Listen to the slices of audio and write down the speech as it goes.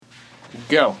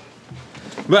Go.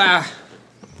 Bah.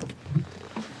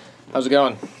 How's it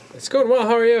going? It's going well.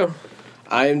 How are you?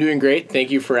 I am doing great.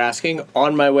 Thank you for asking.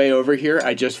 On my way over here,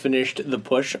 I just finished The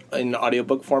Push in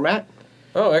audiobook format,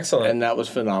 Oh, excellent. and that was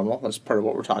phenomenal. That's part of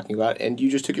what we're talking about. And you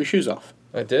just took your shoes off.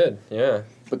 I did, yeah.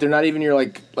 But they're not even your,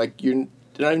 they're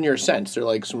not even your Ascents. They're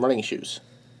like some running shoes.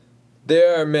 They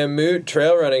are Mammut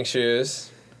trail running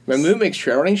shoes. Mammut makes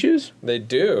trail running shoes? They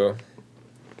do.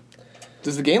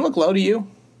 Does the gain look low to you?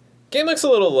 Game looks a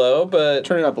little low, but...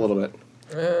 Turn it up a little bit.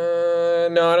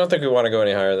 No, I don't think we want to go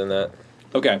any higher than that.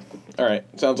 Okay. All right.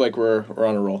 Sounds like we're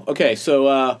on a roll. Okay,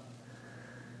 so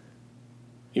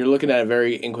you're looking at it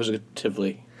very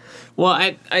inquisitively. Well,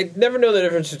 I never know the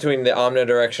difference between the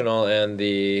omnidirectional and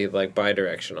the,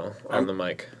 bidirectional on the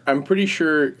mic. I'm pretty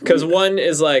sure... Because one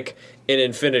is, an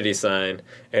infinity sign,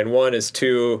 and one is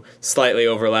two slightly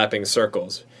overlapping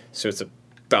circles. So it's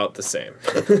about the same.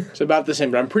 It's about the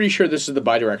same, but I'm pretty sure this is the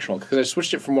bidirectional, because I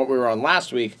switched it from what we were on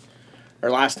last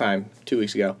time, 2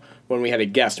 weeks ago, when we had a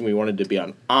guest and we wanted to be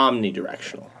on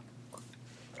omnidirectional.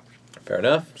 Fair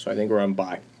enough. So I think we're on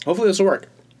bi. Hopefully this will work.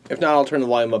 If not, I'll turn the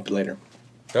volume up later.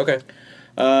 Okay.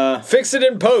 Fix it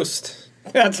in post.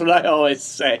 That's what I always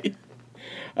say.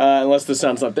 Unless the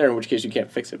sound's not there, in which case you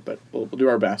can't fix it, but we'll do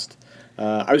our best.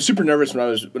 I was super nervous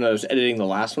when I was editing the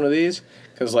last one of these,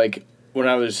 because when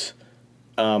I was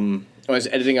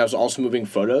editing, I was also moving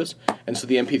photos, and so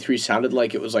the MP3 sounded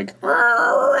like it was in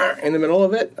the middle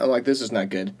of it. I'm like, this is not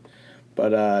good.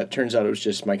 But it turns out it was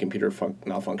just my computer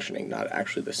malfunctioning, not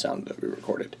actually the sound that we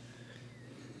recorded.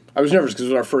 I was nervous because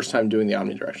it was our first time doing the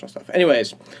omnidirectional stuff.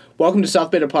 Anyways, welcome to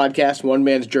South Beta Podcast, one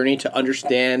man's journey to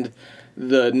understand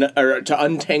to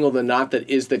untangle the knot that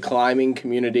is the climbing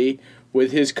community,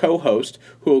 with his co-host,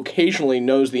 who occasionally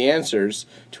knows the answers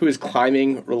to his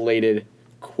climbing-related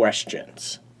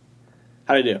questions.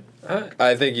 How'd I do?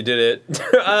 I think you did it.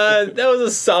 That was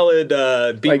a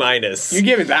solid B minus. You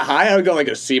gave it that high? I would go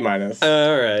a C minus.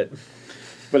 All right.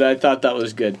 But I thought that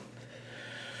was good.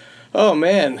 Oh,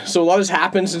 man. So a lot has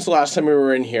happened since the last time we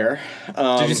were in here.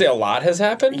 Did you say a lot has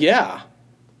happened? Yeah.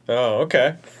 Oh,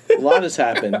 okay. A lot has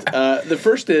happened. The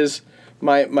first is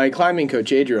my climbing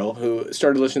coach, Adriel, who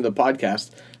started listening to the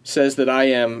podcast, says that I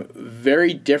am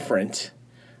very different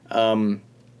in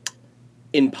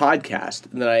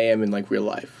podcast than I am in real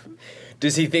life.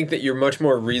 Does he think that you're much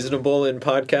more reasonable in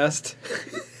podcast?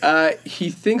 He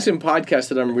thinks in podcast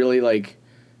that I'm really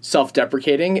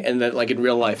self-deprecating, and that in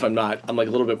real life I'm not. I'm a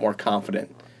little bit more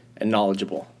confident and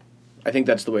knowledgeable. I think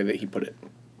that's the way that he put it.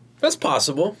 That's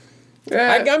possible.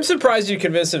 I'm surprised you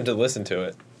convinced him to listen to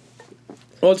it.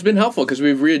 Well, it's been helpful because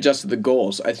we've readjusted the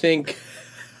goals. I think.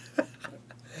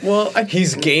 Well,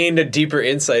 he's gained a deeper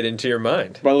insight into your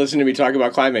mind by listening to me talk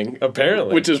about climbing.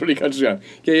 Apparently, which is what he comes on.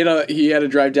 Yeah, he had to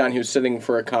drive down. He was sitting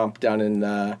for a comp down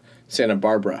in Santa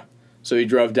Barbara, so he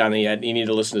drove down. And he needed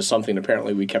to listen to something.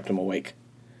 Apparently, we kept him awake.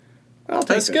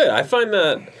 That's good. I find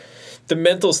that the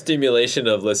mental stimulation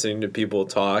of listening to people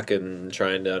talk and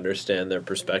trying to understand their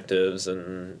perspectives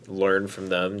and learn from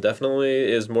them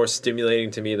definitely is more stimulating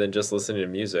to me than just listening to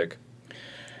music.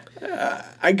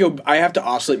 I have to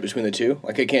oscillate between the two.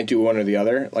 I can't do one or the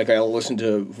other. I'll listen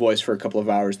to voice for a couple of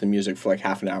hours, the music for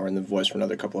half an hour, and then voice for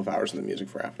another couple of hours, and the music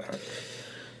for half an hour.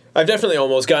 I've definitely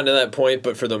almost gotten to that point,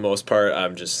 but for the most part,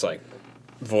 I'm just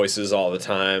voices all the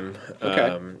time.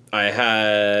 Okay. I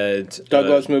had... Doug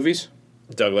Loves Movies?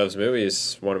 Doug Loves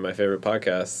Movies, one of my favorite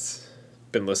podcasts.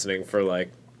 Been listening for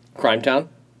Crime Town?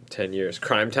 10 years.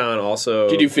 Crime Town also...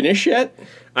 Did you finish yet?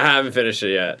 I haven't finished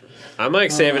it yet. I'm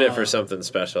saving it for something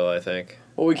special, I think.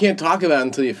 Well, we can't talk about it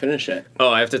until you finish it. Oh,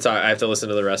 I have to listen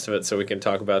to the rest of it so we can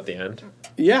talk about the end?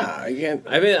 Yeah, I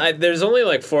can't... there's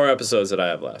only 4 episodes that I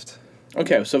have left.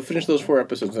 Okay, so finish those 4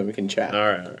 episodes and we can chat. All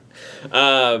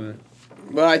right.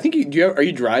 Well, I think are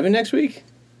you driving next week?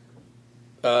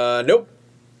 Nope.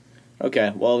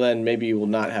 Okay, well then maybe you will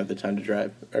not have the time to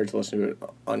drive or to listen to it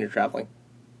on your traveling.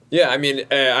 Yeah,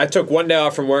 I took 1 day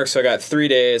off from work, so I got 3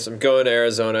 days. I'm going to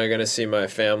Arizona. I'm going to see my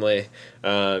family.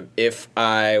 If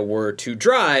I were to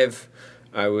drive,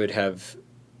 I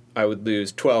would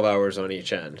lose 12 hours on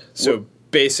each end. So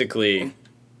basically,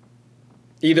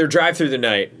 either drive through the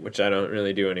night, which I don't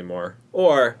really do anymore,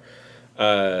 or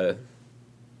 1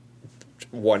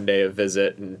 day of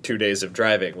visit and 2 days of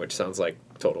driving, which sounds like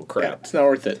total crap. Yeah, it's not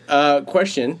worth it.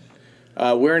 Question,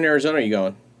 where in Arizona are you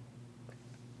going?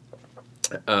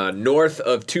 North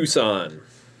of Tucson,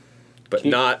 but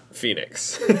not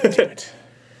Phoenix. Damn it.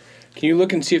 Can you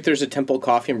look and see if there's a Temple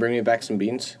Coffee and bring me back some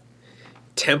beans?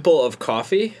 Temple of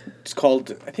Coffee? It's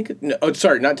called,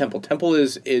 sorry, not Temple. Temple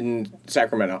is in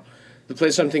Sacramento. The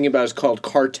place I'm thinking about is called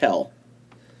Cartel.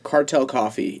 Cartel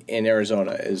Coffee in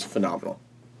Arizona is phenomenal.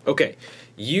 Okay,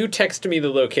 you text me the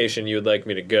location you would like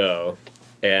me to go,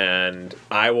 and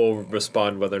I will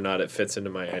respond whether or not it fits into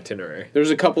my itinerary.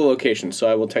 There's a couple locations, so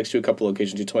I will text you a couple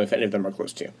locations. You tell me if any of them are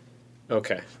close to you.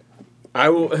 Okay. I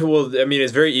will. Well, I mean,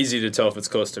 it's very easy to tell if it's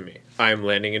close to me. I'm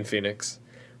landing in Phoenix,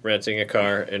 renting a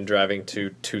car, and driving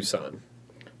to Tucson.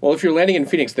 Well, if you're landing in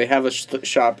Phoenix, they have a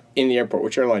shop in the airport.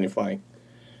 Which airline are you flying?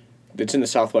 It's in the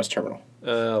Southwest Terminal.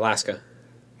 Alaska.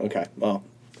 Okay, well,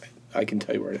 I can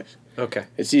tell you where it is. Okay.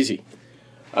 It's easy.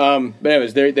 But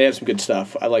anyways, they have some good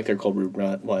stuff. I like their cold brew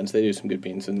blends. They do some good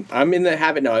beans. And I'm in the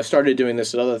habit now. I've started doing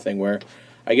this other thing where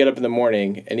I get up in the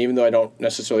morning, and even though I don't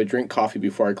necessarily drink coffee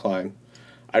before I climb,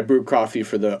 I brew coffee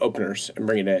for the openers and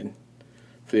bring it in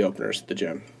for the openers at the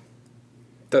gym.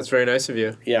 That's very nice of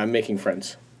you. Yeah, I'm making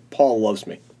friends. Paul loves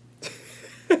me.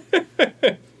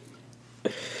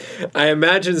 I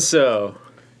imagine so.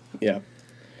 Yeah.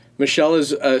 Michelle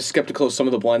is skeptical of some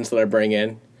of the blends that I bring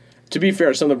in. To be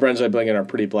fair, some of the blends I bring in are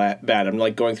pretty bad. I'm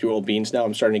like going through old beans now.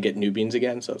 I'm starting to get new beans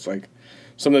again. So it's like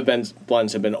some of the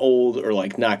blends have been old or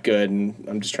like not good, and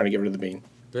I'm just trying to get rid of the bean.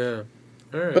 Yeah.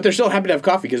 All right. But they're still happy to have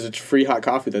coffee because it's free hot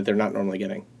coffee that they're not normally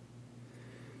getting.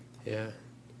 Yeah.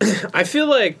 I feel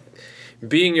like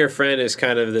being your friend is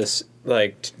kind of this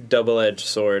like double-edged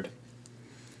sword.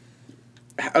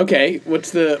 Okay, what's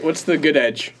the good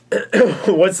edge?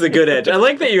 What's the good edge? I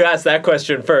like that you asked that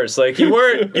question first. Like you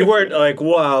weren't like,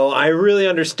 well, I really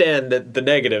understand the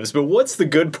negatives, but what's the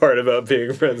good part about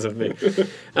being friends with me?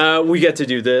 We get to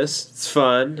do this. It's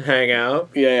fun. Hang out.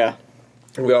 Yeah.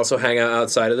 We also hang out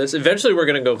outside of this. Eventually, we're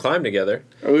gonna go climb together.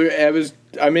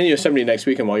 I'm in Yosemite next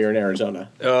weekend while you're in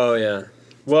Arizona. Oh yeah.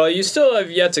 Well, you still have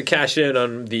yet to cash in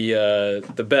on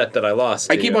the bet that I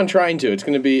lost. I keep on trying to. It's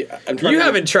going to be. You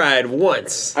haven't tried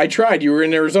once. I tried. You were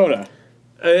in Arizona.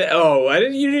 I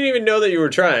didn't. You didn't even know that you were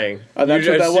trying. That's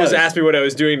you what that was. Just asked me what I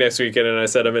was doing next weekend, and I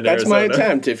said I'm in Arizona. That's my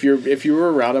attempt. If you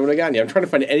were around, I would have gotten you. I'm trying to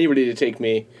find anybody to take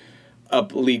me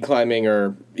up lead climbing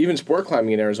or even sport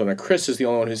climbing in Arizona. Chris is the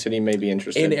only one who said he may be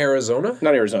interested. In Arizona?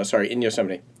 Not Arizona. Sorry, in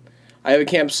Yosemite. I have a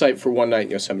campsite for one night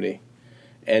in Yosemite.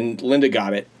 And Linda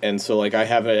got it, and so like I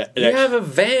have a. You have a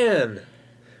van.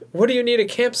 What do you need a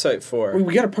campsite for?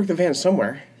 We got to park the van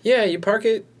somewhere. Yeah, you park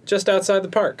it just outside the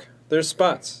park. There's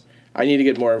spots. I need to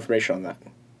get more information on that.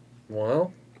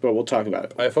 Well, but we'll talk about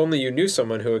it. If only you knew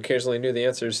someone who occasionally knew the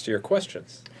answers to your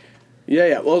questions.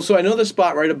 Yeah. Well, so I know the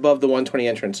spot right above the 120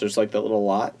 entrance. There's like that little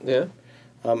lot. Yeah.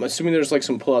 Assuming there's like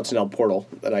some pullouts in El Portal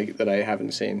that I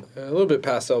haven't seen. A little bit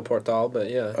past El Portal, but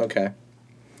yeah. Okay.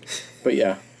 But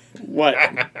yeah. What?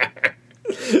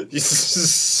 You're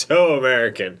so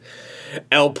American.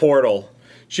 El Portal.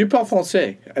 Je parle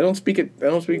français. I don't speak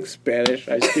Spanish.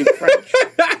 I speak French.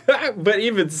 But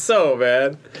even so,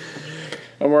 man.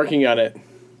 I'm working on it.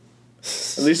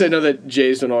 At least I know that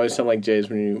J's don't always sound like J's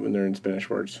when they're in Spanish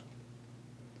words.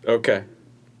 Okay.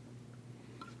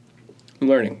 I'm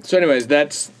learning. So, anyways,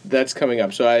 that's coming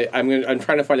up. So I'm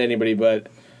trying to find anybody, but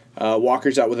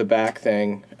Walker's out with a back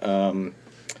thing.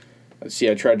 Let's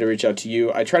see. I tried to reach out to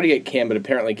you. I tried to get Cam, but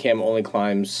apparently Cam only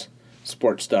climbs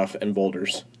sport stuff and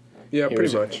boulders. Yeah,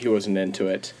 pretty much. He wasn't into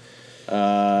it.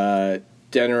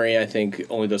 Dennery, I think,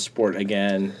 only does sport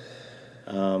again.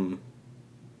 I don't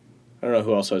know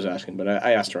who else I was asking, but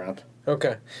I asked around.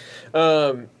 Okay.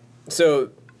 So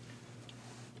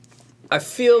I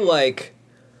feel like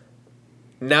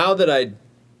now that I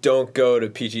don't go to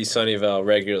PT Sunnyvale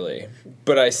regularly,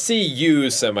 but I see you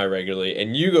semi-regularly,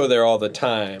 and you go there all the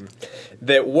time,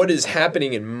 that what is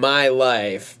happening in my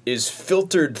life is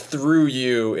filtered through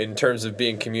you in terms of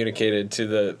being communicated to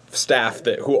the staff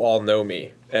who all know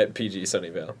me at PG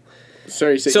Sunnyvale.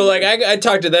 Sorry. So, like, I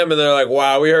talk to them, and they're like,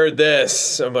 wow, we heard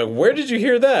this. I'm like, where did you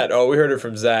hear that? Oh, we heard it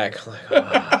from Zach. I'm like,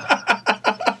 oh.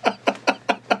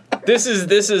 This is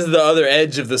the other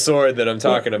edge of the sword that I'm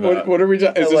talking about. What are we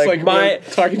talking? Is this like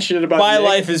talking shit about my Nick?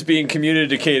 life is being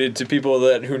communicated to people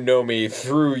who know me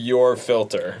through your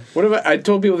filter? What about? I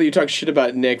told people that you talk shit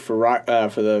about Nick for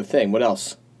the thing. What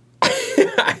else?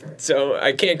 So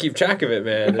I can't keep track of it,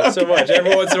 man. It's so much.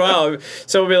 Every once in a while,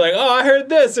 someone will be like, "Oh, I heard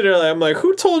this," and I'm like,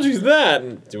 "Who told you that?"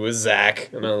 And it was Zach,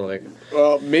 and I'm like,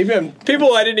 "Well, maybe I'm."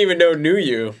 People I didn't even know knew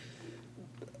you.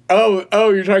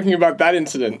 Oh, you're talking about that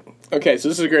incident. Okay, so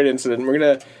this is a great incident. We're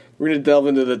gonna delve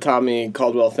into the Tommy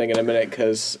Caldwell thing in a minute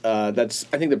because that's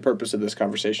I think the purpose of this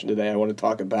conversation today. I want to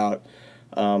talk about.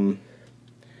 I want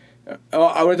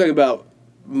to talk about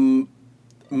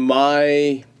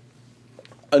my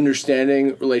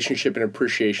understanding, relationship, and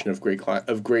appreciation of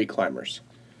great climbers,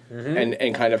 mm-hmm.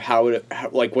 and kind of how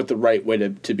what the right way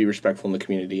to be respectful in the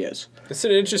community is. It's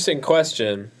an interesting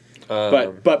question.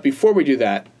 But before we do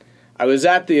that, I was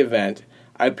at the event.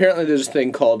 Apparently, there's this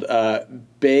thing called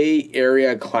Bay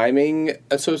Area Climbing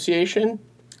Association.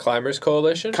 Climbers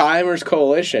Coalition? Climbers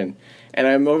Coalition. And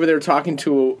I'm over there talking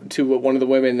to one of the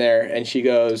women there, and she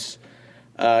goes,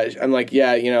 I'm like,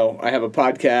 yeah, I have a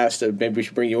podcast. Maybe we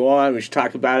should bring you on. We should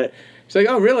talk about it. She's like,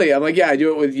 oh, really? I'm like, yeah, I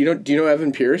do it with, do you know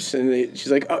Evan Pierce? And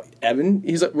she's like, oh, Evan?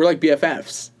 He's like, we're like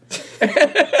BFFs.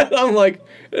 and I'm like,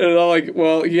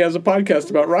 well, he has a podcast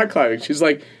about rock climbing. She's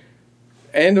like,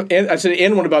 and I said,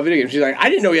 and one about video games. She's like, I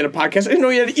didn't know he had a podcast. I didn't know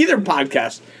he had either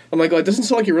podcast. I'm like, well, it doesn't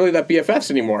sound like you're really that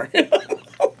BFFs anymore.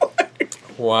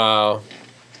 Wow.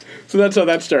 So that's how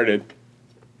that started.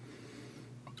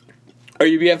 Are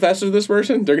you BFFs with this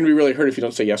person? They're going to be really hurt if you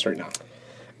don't say yes right now.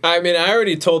 I mean, I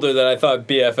already told her that I thought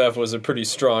BFF was a pretty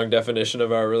strong definition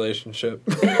of our relationship.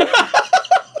 That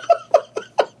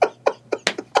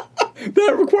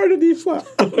required a knee slap.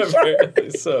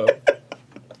 Apparently so.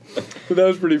 But that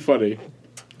was pretty funny.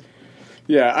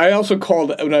 Yeah, I also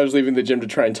called when I was leaving the gym to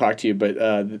try and talk to you,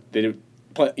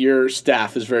 but your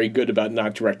staff is very good about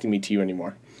not directing me to you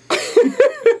anymore.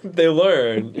 They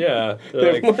learn, yeah.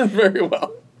 They've learned very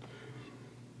well.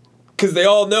 Because they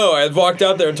all know. I walked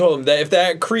out there and told them that if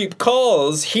that creep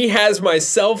calls, he has my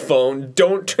cell phone.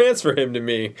 Don't transfer him to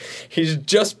me. He's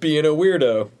just being a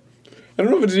weirdo. I don't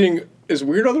know if is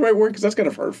weirdo the right word? Because that's kind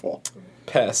of hurtful.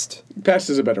 Pest. Pest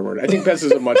is a better word. I think pest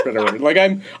is a much better word. Like,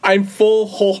 I'm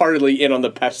wholeheartly in on the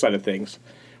pest side of things.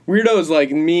 Weirdo is, like,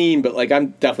 mean, but, like, I'm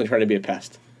definitely trying to be a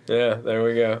pest. Yeah, there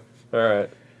we go. All right.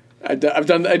 I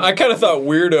kind of thought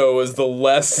weirdo was the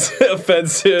less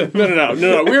offensive. No.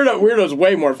 Weirdo's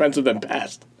way more offensive than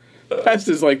pest. Pest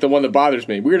is, like, the one that bothers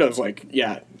me. Weirdo's like,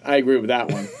 yeah, I agree with that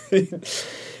one.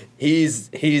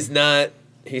 He's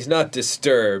not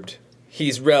disturbed.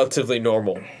 He's relatively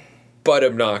normal, but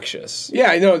obnoxious. Yeah,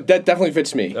 I know. That definitely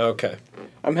fits me. Okay.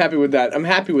 I'm happy with that. I'm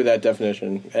happy with that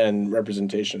definition and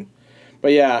representation.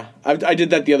 But yeah, I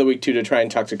did that the other week, too, to try and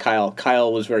talk to Kyle.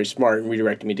 Kyle was very smart and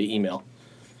redirected me to email.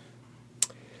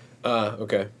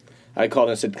 Okay. I called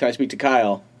and said, can I speak to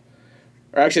Kyle?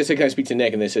 Or actually, I said, can I speak to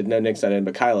Nick? And they said, no, Nick's not in,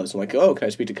 but Kyle is. I'm like, oh, can I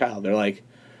speak to Kyle? They're like,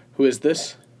 who is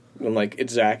this? And I'm like,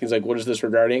 it's Zach. He's like, what is this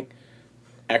regarding?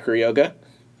 Acro yoga?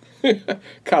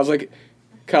 Kyle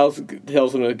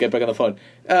tells him to get back on the phone.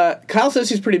 Kyle says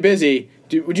he's pretty busy.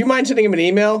 Would you mind sending him an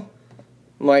email?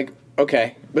 I'm like,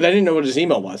 okay. But I didn't know what his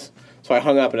email was. So I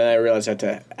hung up, and then I realized I had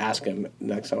to ask him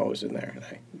next time I was in there. And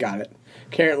I got it.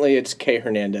 Currently, it's K.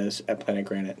 Hernandez at Planet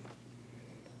Granite.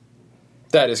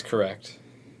 That is correct.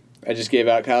 I just gave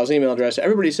out Kyle's email address.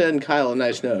 Everybody send Kyle a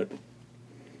nice note.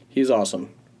 He's awesome.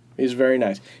 He's very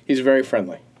nice. He's very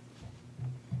friendly.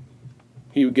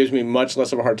 He gives me much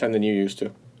less of a hard time than you used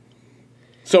to.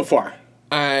 So far.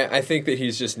 I think that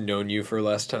he's just known you for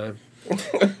less time.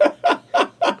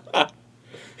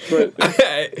 But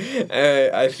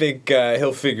I think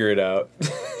he'll figure it out.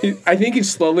 I think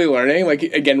he's slowly learning. Like,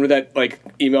 again, with that, like,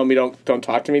 email me, don't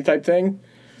talk to me type thing.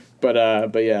 But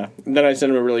yeah. And then I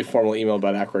sent him a really formal email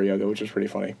about acro yoga, which was pretty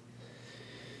funny.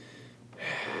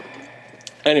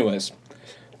 Anyways,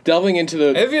 delving into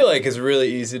the... I feel like it's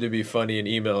really easy to be funny in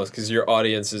emails because your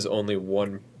audience is only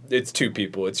one... It's two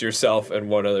people. It's yourself and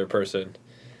one other person.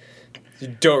 You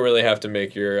don't really have to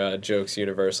make your jokes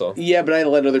universal. Yeah, but I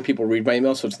let other people read my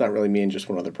email, so it's not really me and just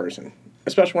one other person.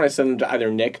 Especially when I send them to either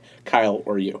Nick, Kyle,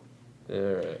 or you. All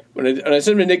right. When I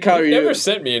send them to Nick, Kyle, or you... You've never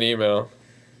sent me an email.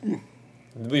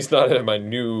 At least not in my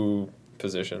new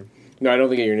position. No, I don't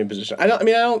think in your new position. I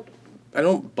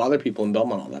don't bother people in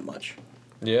Belmont all that much.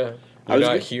 Yeah. You're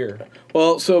not here.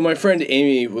 Well, so my friend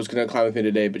Amy was going to climb with me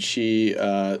today, but she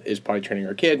is potty training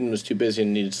her kid and was too busy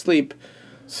and needed sleep.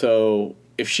 So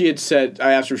if she had said,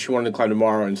 I asked her if she wanted to climb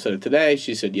tomorrow instead of today,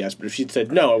 she said yes. But if she'd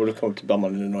said no, I would have come up to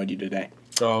Belmont and annoyed you today.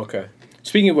 Oh, okay.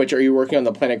 Speaking of which, are you working on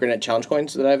the Planet Granite challenge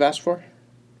coins that I've asked for?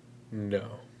 No.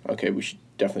 Okay, we should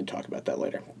definitely talk about that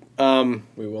later.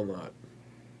 We will not.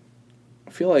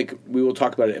 I feel like we will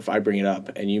talk about it if I bring it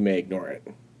up, and you may ignore it.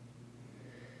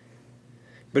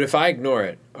 But if I ignore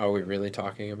it, are we really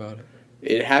talking about it?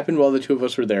 It happened while the two of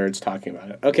us were there. It's talking about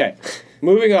it. Okay,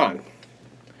 moving on.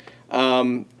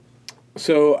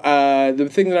 So the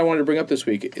thing that I wanted to bring up this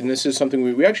week, and this is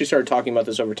something we actually started talking about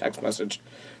this over text message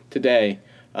today.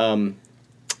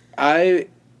 I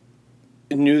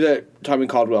knew that Tommy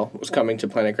Caldwell was coming to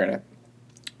Planet Granite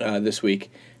this week,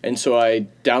 and so I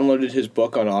downloaded his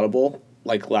book on Audible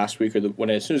like last week or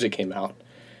as soon as it came out.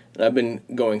 And I've been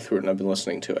going through it and I've been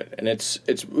listening to it, and it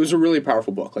was a really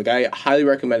powerful book. Like, I highly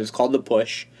recommend it. It's called The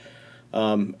Push,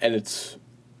 and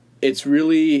it's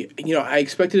really, I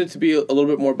expected it to be a little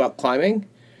bit more about climbing.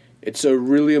 It's a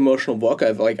really emotional book.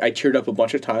 I teared up a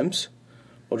bunch of times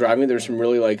while driving. There's some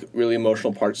really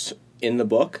emotional parts in the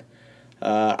book.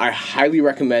 I highly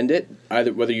recommend it,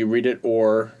 either whether you read it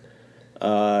or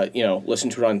listen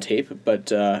to it on tape.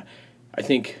 But I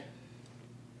think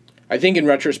in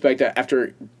retrospect,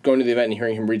 after going to the event and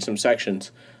hearing him read some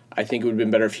sections, I think it would have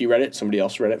been better if he read it. Somebody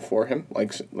else read it for him,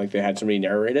 like they had somebody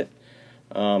narrate it.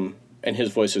 And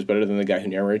his voice is better than the guy who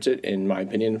narrates it, in my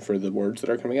opinion, for the words that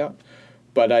are coming out.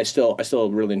 But I still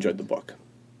really enjoyed the book.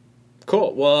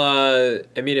 Cool. Well,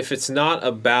 I mean, if it's not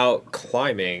about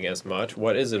climbing as much,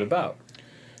 what is it about?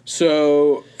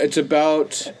 So it's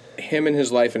about him and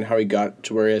his life and how he got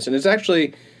to where he is. And it's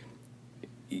actually,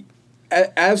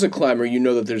 as a climber, you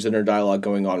know that there's inner dialogue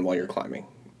going on while you're climbing.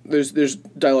 There's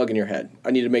dialogue in your head.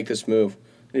 I need to make this move.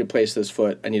 I need to place this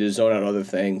foot. I need to zone out other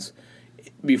things.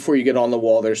 Before you get on the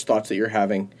wall, there's thoughts that you're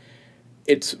having.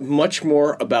 It's much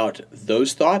more about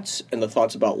those thoughts and the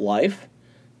thoughts about life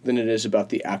than it is about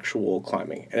the actual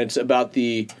climbing. And it's about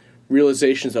the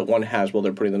realizations that one has while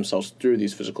they're putting themselves through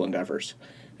these physical endeavors.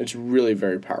 It's really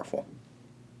very powerful.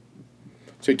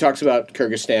 So he talks about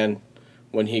Kyrgyzstan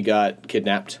when he got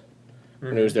kidnapped,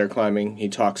 when he was there climbing. He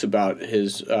talks about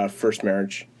his first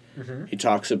marriage. Mm-hmm. He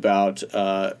talks about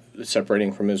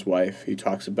separating from his wife. He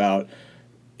talks about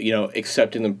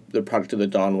accepting the product of the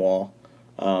Dawn Wall.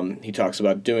 He talks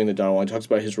about doing the Dawn Wall. He talks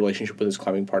about his relationship with his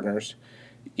climbing partners.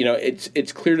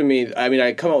 It's clear to me. I mean,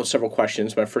 I come up with several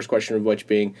questions. My first question of which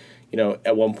being,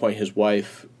 at one point his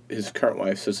current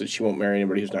wife, says that she won't marry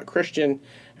anybody who's not Christian,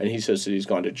 and he says that he's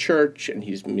gone to church and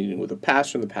he's meeting with a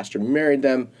pastor, and the pastor married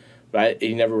them, but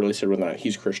he never really said whether or not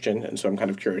he's Christian, and so I'm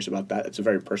kind of curious about that. It's a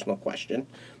very personal question,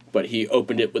 but he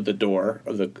opened it with the door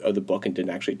of the book and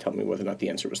didn't actually tell me whether or not the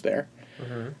answer was there.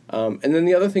 Mm-hmm. And then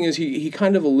the other thing is he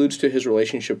kind of alludes to his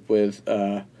relationship with,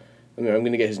 I'm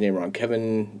going to get his name wrong,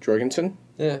 Kevin Jorgensen.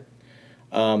 Yeah.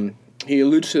 He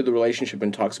alludes to the relationship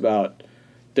and talks about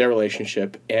their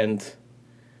relationship, and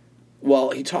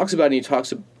he talks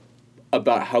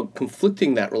about how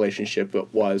conflicting that relationship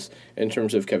was in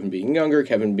terms of Kevin being younger,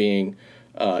 Kevin being,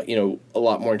 a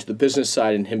lot more into the business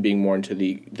side, and him being more into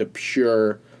the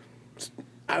pure.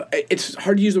 It's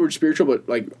hard to use the word spiritual, but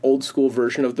like old school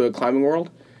version of the climbing world.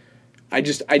 I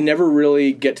never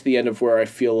really get to the end of where I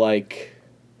feel like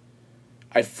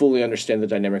I fully understand the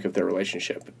dynamic of their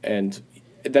relationship, and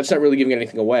that's not really giving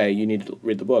anything away. You need to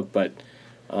read the book, but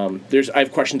I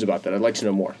have questions about that. I'd like to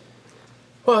know more.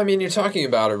 Well, I mean, you're talking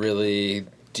about a really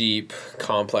deep,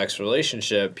 complex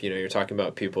relationship. You're talking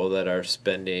about people that are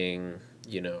spending,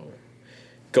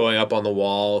 going up on the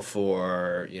wall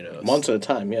for, months at a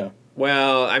time, yeah.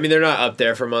 Well, I mean, they're not up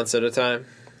there for months at a time.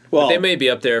 Well, but they may be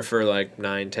up there for like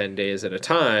 9-10 days at a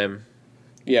time.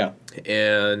 Yeah.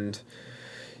 And,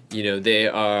 they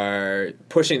are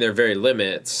pushing their very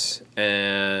limits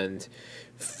and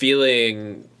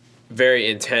feeling very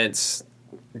intense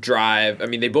drive. I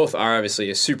mean, they both are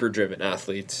obviously super driven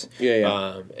athletes.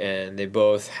 Yeah. And they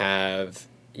both have,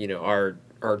 are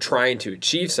trying to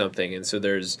achieve something. And so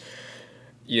there's,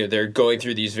 they're going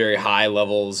through these very high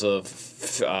levels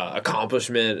of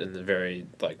accomplishment and the very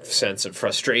sense of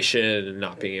frustration and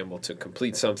not being able to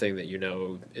complete something that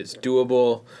is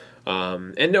doable.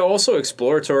 And they're also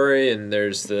exploratory, and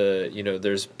there's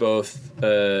there's both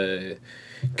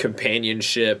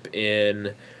companionship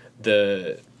in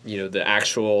the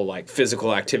actual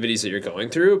physical activities that you're going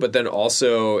through, but then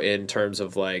also in terms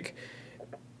of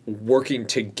working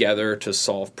together to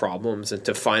solve problems and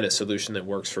to find a solution that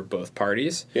works for both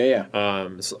parties. Yeah.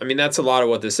 So, I mean, that's a lot of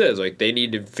what this is. They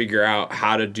need to figure out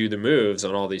how to do the moves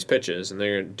on all these pitches, and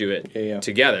they're going to do it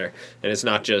together. And it's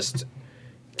not just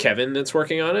Kevin that's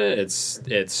working on it.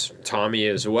 It's Tommy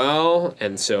as well.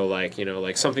 And so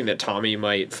something that Tommy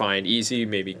might find easy,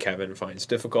 maybe Kevin finds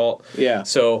difficult. Yeah.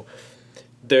 So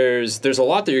there's a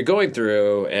lot that you're going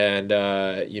through, and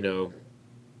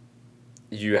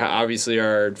you obviously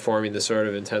are forming this sort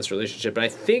of intense relationship. And I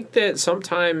think that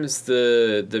sometimes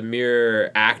the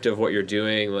mere act of what you're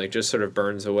doing just sort of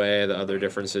burns away the other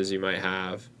differences you might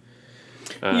have.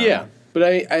 Yeah, but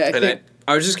I think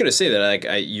I was just gonna say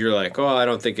that you're oh, I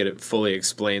don't think it fully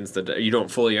explains you don't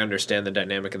fully understand the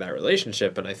dynamic of that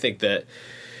relationship. And I think that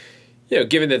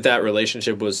given that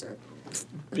relationship was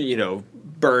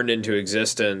burned into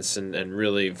existence and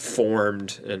really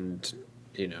formed and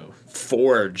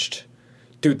forged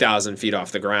 2,000 feet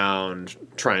off the ground,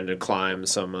 trying to climb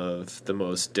some of the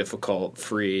most difficult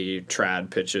free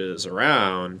trad pitches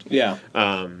around. Yeah.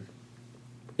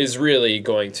 Is really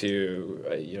going to,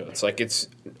 it's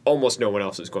almost no one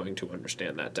else is going to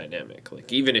understand that dynamic.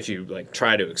 Even if you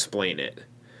try to explain it,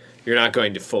 you're not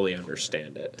going to fully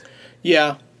understand it.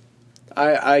 Yeah,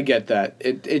 I get that.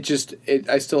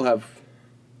 I still have.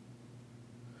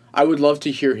 I would love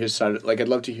to hear his side. Like, I'd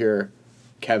love to hear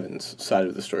Kevin's side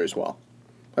of the story as well.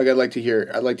 Like, I'd like to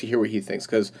hear what he thinks,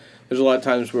 because there's a lot of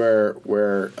times where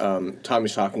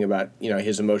Tommy's talking about, you know,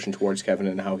 his emotion towards Kevin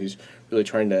and how he's really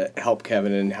trying to help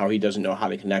Kevin and how he doesn't know how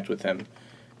to connect with him.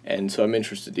 And so I would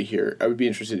be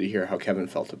interested to hear how Kevin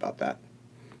felt about that.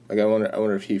 Like, I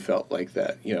wonder if he felt like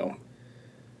that, you know,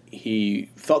 he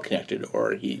felt connected,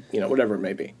 or he, you know, whatever it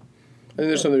may be. I think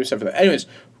there's something to be said for that. Anyways,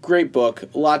 great book.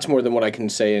 Lots more than what I can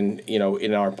say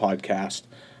in our podcast.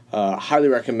 Highly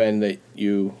recommend that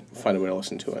you find a way to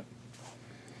listen to it.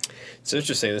 It's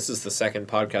interesting. This is the second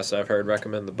podcast I've heard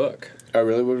recommend the book. Oh,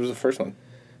 really? What was the first one?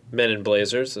 Men in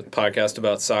Blazers, a podcast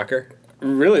about soccer.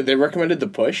 Really? They recommended The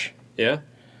Push? Yeah.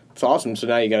 It's awesome. So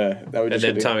now you gotta... And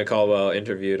then Tommy Caldwell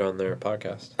interviewed on their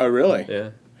podcast. Oh, really?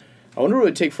 Yeah. I wonder what it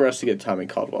would take for us to get Tommy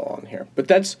Caldwell on here. But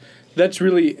that's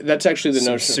actually the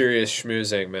notion. Serious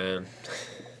schmoozing, man.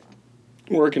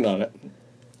 Working on it.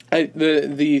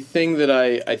 The thing that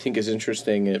I think is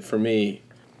interesting for me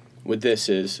with this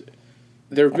is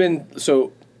there have been...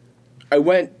 So I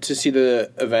went to see the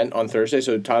event on Thursday.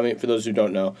 So Tommy, for those who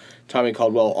don't know, Tommy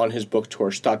Caldwell on his book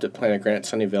tour stopped at Planet Granite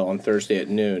Sunnyvale on Thursday at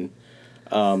noon,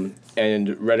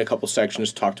 and read a couple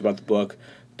sections, talked about the book,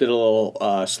 did a little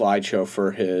slideshow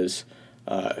for his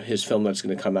film that's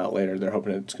going to come out later. They're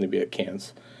hoping it's going to be at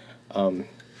Cannes.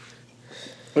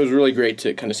 It was really great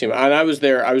to kind of see him. And I was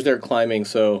there climbing,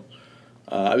 so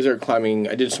I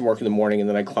did some work in the morning, and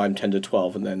then I climbed 10 to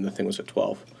 12, and then the thing was at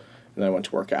 12. And then I went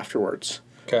to work afterwards.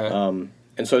 Okay.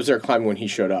 And so I was there climbing when he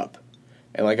showed up.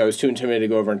 And like I was too intimidated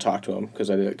to go over and talk to him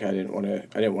because I didn't want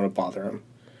to bother him.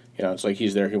 You know, it's like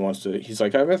he's there, he's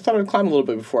like, I thought I'd climb a little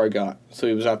bit before I got. So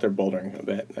he was out there bouldering a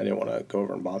bit. I didn't want to go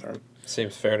over and bother him.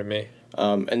 Seems fair to me.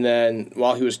 And then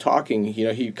while he was talking, you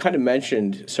know, he kind of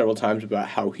mentioned several times about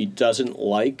how he doesn't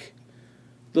like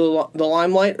the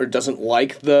limelight, or doesn't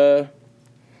like the...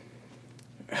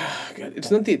 God,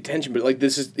 it's not the attention, but like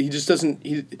he just doesn't.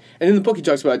 And in the book he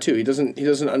talks about it too. He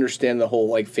doesn't understand the whole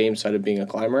like fame side of being a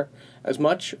climber as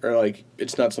much, or like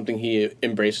it's not something he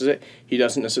embraces it. He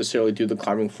doesn't necessarily do the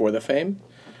climbing for the fame.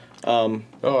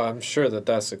 I'm sure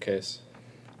that's the case.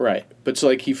 Right, but so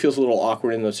like he feels a little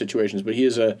awkward in those situations. But he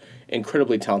is a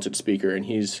incredibly talented speaker, and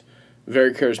he's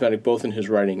very charismatic both in his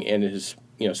writing and his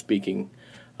speaking.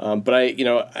 But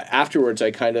afterwards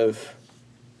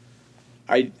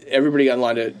everybody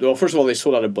online. Well, first of all, they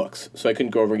sold out of books, so I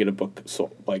couldn't go over and get a book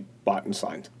bought and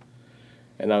signed.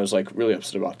 And I was like really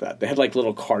upset about that. They had like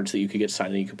little cards that you could get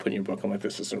signed and you could put in your book. I'm like,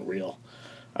 this isn't real.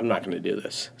 I'm not going to do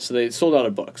this. So they sold out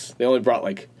of books. They only brought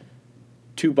like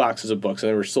 2 boxes of books, and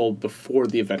they were sold before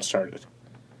the event started.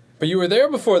 But you were there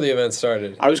before the event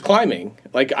started. I was climbing.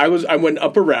 Like I went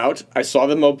up a route. I saw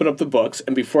them open up the books,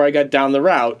 and before I got down the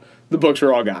route, the books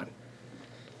were all gone.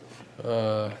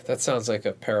 That sounds like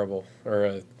a parable.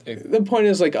 The point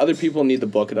is, like, other people need the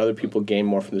book, and other people gain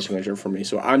more from the signature from me,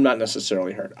 so I'm not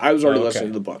necessarily hurt. I was already listening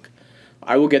to the book.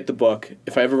 I will get the book.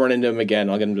 If I ever run into him again,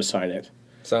 I'll get him to sign it.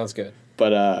 Sounds good.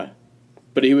 But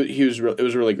it was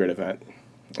a really great event.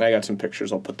 I got some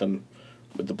pictures. I'll put them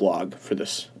with the blog for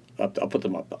this. I'll put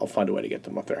them up. I'll find a way to get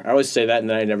them up there. I always say that, and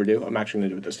then I never do. I'm actually going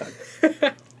to do it this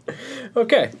time.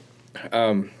 Okay.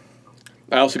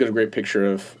 I also got a great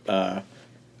picture of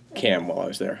Cam while I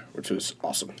was there, which was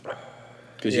awesome.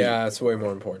 Yeah, it's way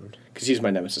more important. Because he's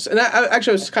my nemesis. And I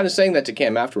was kind of saying that to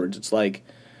Cam afterwards. It's like,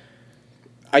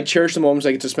 I cherish the moments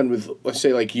I get to spend with, let's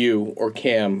say, like you or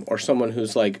Cam or someone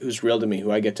who's real to me,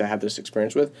 who I get to have this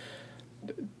experience with.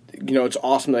 You know, it's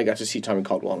awesome that I got to see Tommy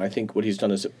Caldwell, and I think what he's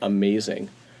done is amazing.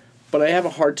 But I have a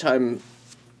hard time...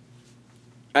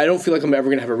 I don't feel like I'm ever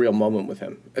going to have a real moment with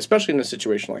him, especially in a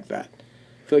situation like that.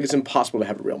 I feel like it's impossible to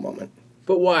have a real moment.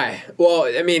 But why? Well,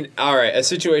 I mean, all right, a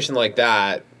situation like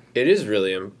that, it's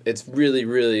really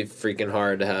freaking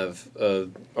hard to have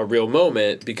a real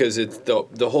moment, because it's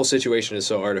the whole situation is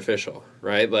so artificial,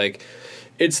 right? Like,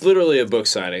 it's literally a book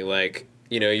signing. Like,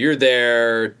 you know, you're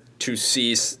there to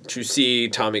see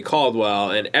Tommy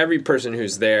Caldwell, and every person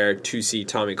who's there to see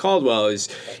Tommy Caldwell is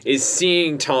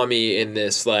seeing Tommy in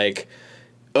this, like,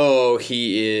 oh,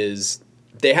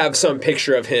 they have some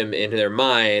picture of him in their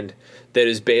mind that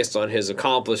is based on his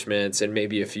accomplishments and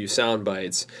maybe a few sound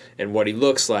bites and what he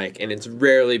looks like, and it's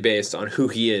rarely based on who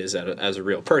he is as a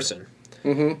real person.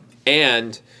 Mm-hmm.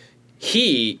 And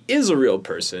he is a real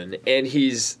person, and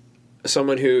he's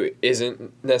someone who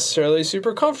isn't necessarily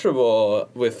super comfortable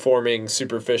with forming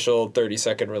superficial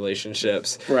 30-second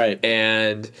relationships. Right.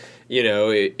 And, you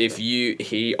know,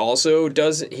 he knows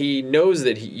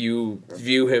that you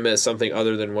view him as something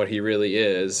other than what he really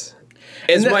is.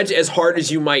 As hard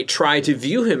as you might try to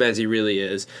view him as he really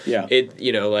is. Yeah.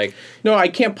 No, I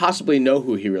can't possibly know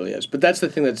who he really is. But that's the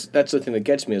thing that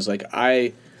gets me is like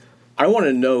I want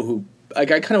to know who. Like,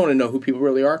 I kind of want to know who people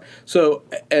really are. So,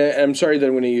 and I'm sorry that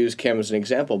I'm going to use Cam as an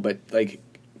example, but, like,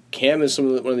 Cam is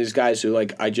one of these guys who,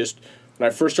 like, when I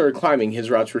first started climbing, his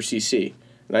routes were CC.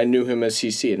 And I knew him as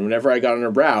CC. And whenever I got on a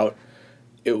route,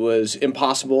 it was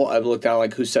impossible. I would look down,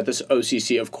 like, who set this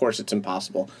OCC? Of course it's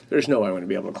impossible. There's no way I'm going to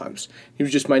be able to climb this. He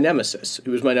was just my nemesis. He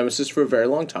was my nemesis for a very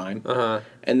long time. Uh-huh.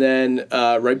 And then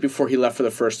right before he left for the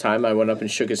first time, I went up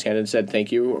and shook his hand and said,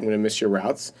 thank you. I'm going to miss your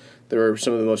routes. They were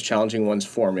some of the most challenging ones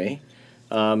for me.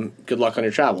 Good luck on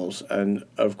your travels. And,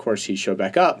 of course, he showed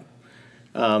back up.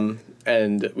 And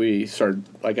I started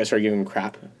giving him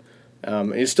crap.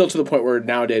 And it's still to the point where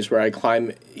nowadays where I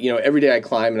climb, every day I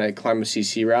climb and I climb a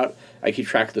CC route, I keep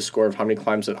track of the score of how many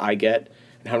climbs that I get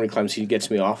and how many climbs he gets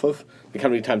me off of. Like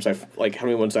how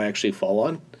many ones I actually fall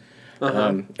on.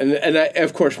 Uh-huh. And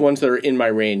of course, ones that are in my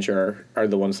range are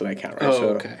the ones that I count, right? Oh,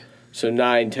 okay. So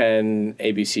 9, 10,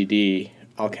 A, B, C, D,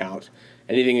 I'll count.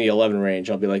 Anything in the 11 range,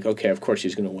 I'll be like, okay, of course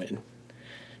he's going to win.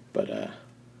 But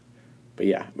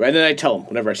yeah. And then I tell him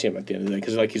whenever I see him at the end of the day,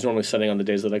 because like he's normally sunning on the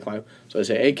days that I climb. So I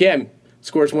say, hey, Cam,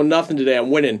 score's 1-0 today.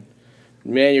 I'm winning.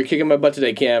 Man, you're kicking my butt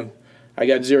today, Cam. I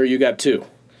got 0, you got 2,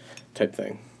 type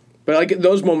thing. But like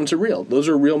those moments are real. Those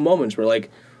are real moments where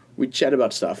like we chat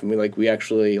about stuff and we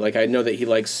actually like I know that he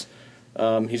likes.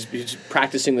 He's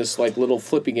practicing this like little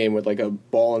flippy game with like a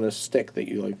ball and a stick that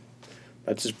you like.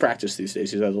 That's his practice these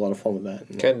days. He has a lot of fun with that.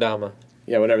 Kendama.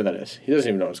 Yeah, whatever that is. He doesn't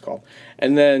even know what it's called.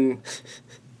 And then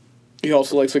he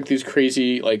also likes like these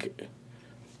crazy like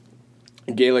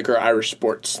Gaelic or Irish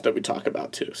sports that we talk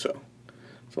about too. So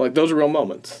like those are real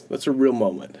moments. That's a real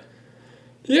moment.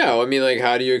 Yeah, I mean, like,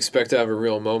 how do you expect to have a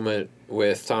real moment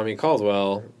with Tommy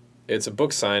Caldwell? It's a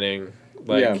book signing.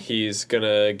 Like, He's going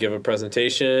to give a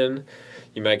presentation.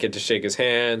 You might get to shake his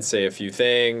hand, say a few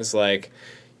things. Like,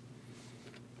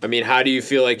 I mean, how do you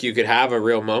feel like you could have a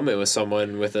real moment with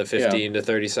someone with a 15 to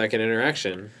 30-second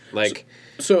interaction? Like,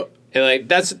 and like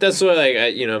that's what, like,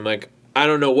 I'm like, I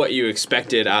don't know what you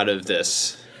expected out of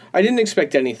this. I didn't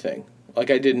expect anything. Like,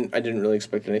 I didn't really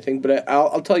expect anything, but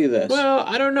I'll tell you this. Well,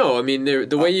 I don't know. I mean,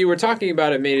 the way you were talking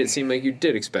about it made it seem like you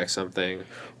did expect something.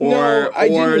 I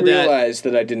didn't realize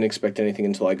that I didn't expect anything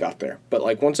until I got there. But,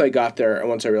 like, once I got there and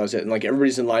once I realized it, and, like,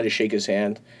 everybody's in line to shake his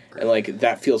hand, and, like,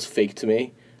 that feels fake to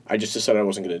me, I just decided I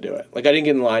wasn't going to do it. Like, I didn't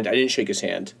get in line. I didn't shake his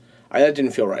hand. That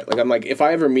didn't feel right. Like, I'm like, if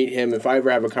I ever meet him, if I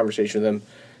ever have a conversation with him,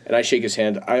 and I shake his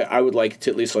hand, I would like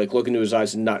to at least, like, look into his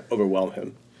eyes and not overwhelm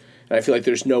him. And I feel like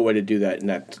there's no way to do that in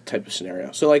that type of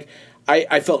scenario. So, like,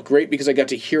 I felt great because I got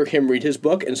to hear him read his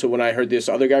book. And so when I heard this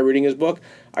other guy reading his book,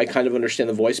 I kind of understand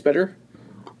the voice better,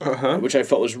 which I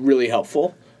felt was really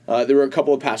helpful. There were a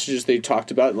couple of passages they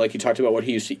talked about. Like, he talked about what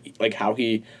he used to eat, like, how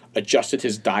he adjusted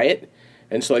his diet.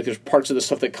 And so, like, there's parts of the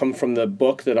stuff that come from the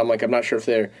book that I'm like, I'm not sure if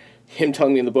they're him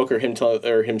telling me in the book or him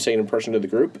saying in person to the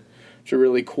group, which are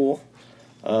really cool.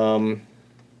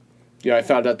 I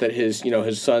found out that his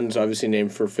son's obviously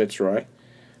named for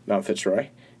Mount Fitzroy,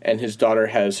 and his daughter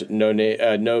has no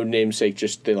namesake.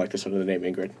 Just they like the sound of the name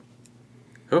Ingrid.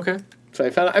 Okay. So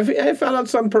I found out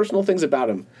some personal things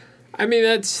about him. I mean,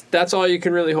 that's all you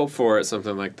can really hope for at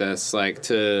something like this. Like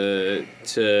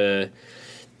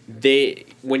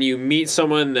when you meet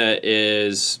someone that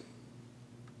is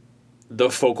the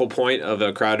focal point of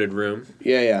a crowded room.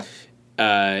 Yeah.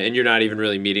 And you're not even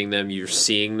really meeting them; you're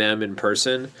seeing them in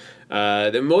person.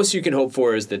 The most you can hope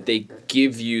for is that they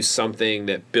give you something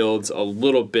that builds a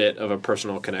little bit of a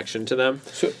personal connection to them.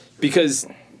 Because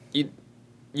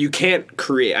you can't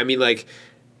create... I mean, like,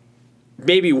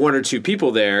 maybe 1 or 2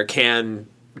 people there can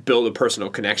build a personal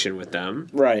connection with them.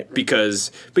 Right.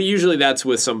 But usually that's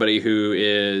with somebody who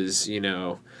is,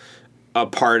 a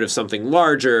part of something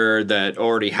larger that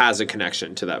already has a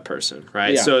connection to that person,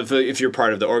 right? Yeah. So if you're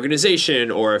part of the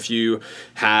organization, or if you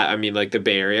have, like the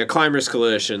Bay Area Climbers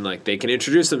Coalition, like they can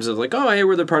introduce themselves like, oh, hey,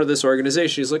 we're the part of this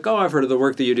organization. He's like, oh, I've heard of the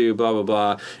work that you do, blah, blah,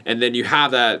 blah. And then you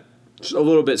have that a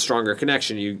little bit stronger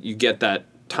connection. You get that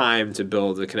time to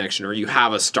build the connection, or you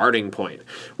have a starting point.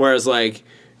 Whereas like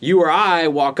you or I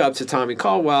walk up to Tommy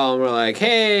Caldwell and we're like,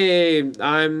 hey,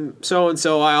 I'm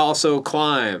so-and-so, I also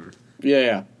climb.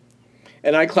 Yeah.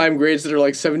 And I climb grades that are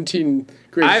like 17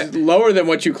 grades lower than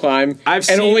what you climb,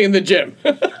 only in the gym.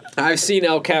 I've seen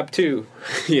El Cap too,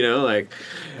 like.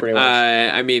 Pretty much.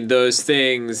 I mean, those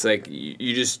things like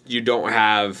you don't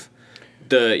have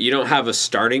a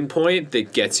starting point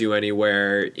that gets you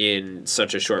anywhere in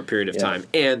such a short period of time,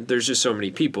 and there's just so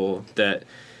many people that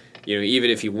even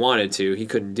if he wanted to, he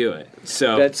couldn't do it.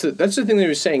 So That's the thing that he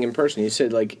was saying in person. He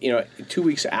said, 2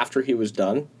 weeks after he was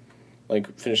done,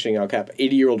 finishing El Cap,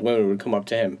 80-year-old women would come up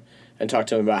to him and talk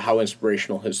to him about how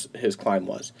inspirational his climb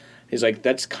was. He's like,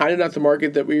 that's kind of not the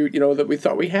market that we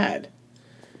thought we had.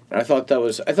 And I thought that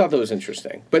was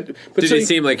interesting. But did it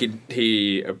seem like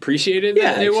he appreciated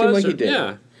that? Yeah, it seemed like he did.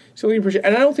 Yeah. So he appreciate,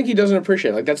 and I don't think he doesn't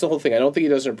appreciate it. That's the whole thing. I don't think he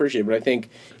doesn't appreciate it, but I think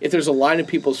if there's a line of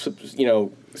people,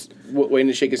 waiting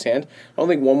to shake his hand, I don't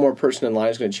think one more person in line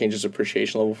is going to change his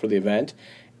appreciation level for the event.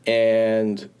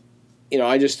 And,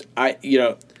 listen,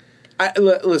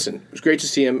 it was great to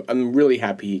see him. I'm really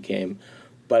happy he came,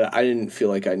 but I didn't feel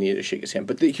like I needed to shake his hand.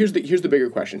 But here's the bigger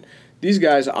question. These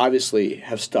guys obviously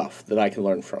have stuff that I can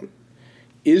learn from.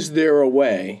 Is there a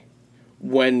way,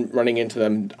 when running into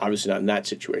them, obviously not in that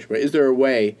situation, but is there a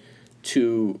way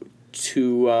to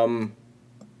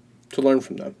learn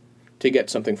from them, to get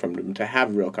something from them, to have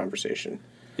a real conversation?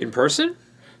 In person?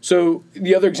 So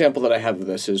the other example that I have of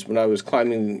this is when I was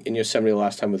climbing in Yosemite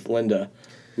last time with Linda,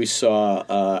 we saw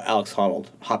Alex Honnold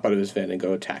hop out of his van and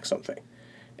go attack something.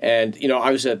 And,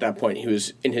 obviously at that point he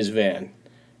was in his van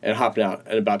and hopping out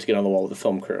and about to get on the wall with the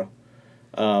film crew.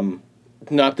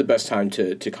 Not the best time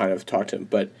to kind of talk to him,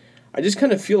 but I just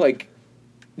kind of feel like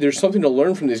there's something to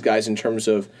learn from these guys in terms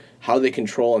of how they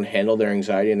control and handle their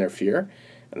anxiety and their fear.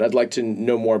 And I'd like to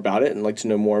know more about it and like to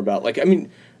know more about,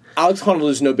 Alex Honnold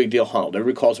is no big deal Honnold.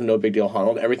 Everybody calls him no big deal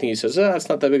Honnold. Everything he says, it's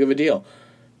not that big of a deal.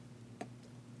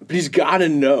 But he's got to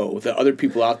know that other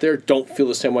people out there don't feel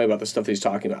the same way about the stuff that he's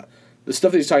talking about. The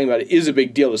stuff that he's talking about is a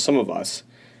big deal to some of us.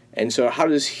 And so how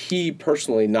does he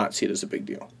personally not see it as a big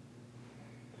deal?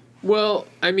 Well,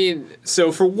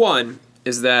 so for one,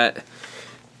 is that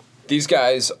these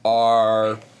guys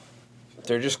they're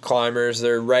just climbers.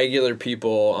 They're regular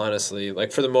people, honestly.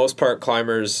 Like, for the most part,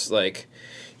 climbers, when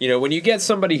you get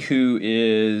somebody who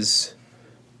is,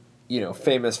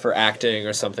 famous for acting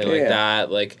or something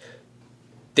that,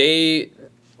 they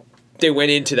went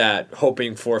into that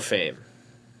hoping for fame,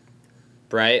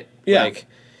 right? Yeah.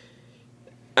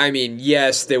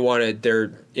 Yes,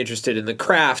 they're interested in the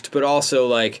craft, but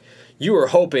also, you were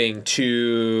hoping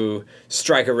to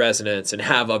strike a resonance and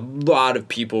have a lot of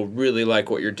people really like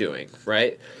what you're doing,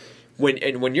 right?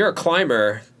 When you're a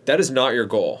climber, that is not your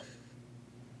goal.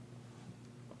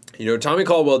 Tommy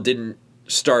Caldwell didn't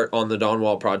start on the Dawn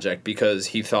Wall project because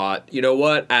he thought, you know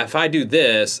what, if I do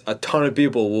this, a ton of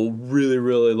people will really,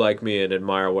 really like me and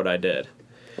admire what I did.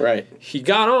 Right. He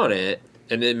got on it,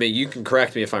 and then you can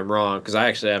correct me if I'm wrong, because I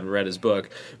actually haven't read his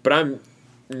book, but I'm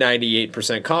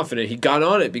 98% confident he got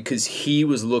on it because he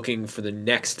was looking for the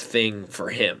next thing for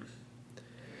him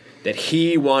that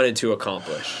he wanted to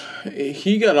accomplish.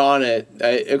 He got on it,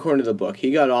 according to the book,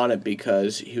 he got on it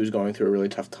because he was going through a really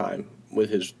tough time with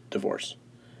his divorce.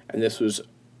 And this was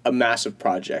a massive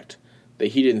project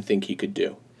that he didn't think he could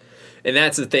do. And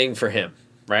that's the thing for him,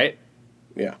 right?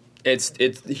 Yeah.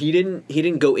 He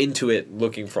didn't go into it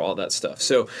looking for all that stuff.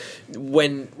 So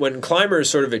when climbers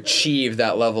sort of achieve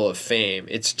that level of fame,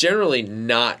 it's generally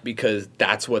not because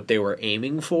that's what they were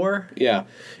aiming for. Yeah.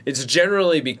 It's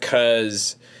generally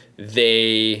because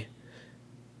they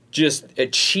just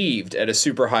achieved at a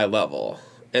super high level.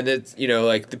 And that,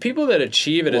 the people that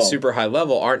achieve at a super high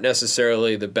level aren't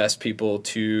necessarily the best people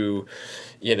to,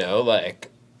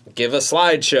 give a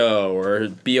slideshow or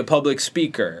be a public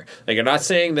speaker. I'm not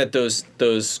saying that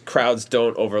those crowds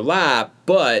don't overlap,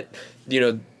 but,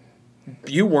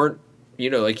 you weren't, you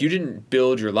didn't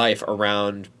build your life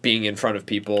around being in front of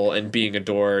people and being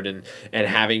adored and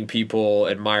having people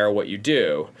admire what you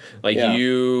do.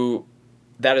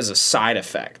 That is a side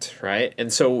effect, right?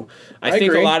 And so I think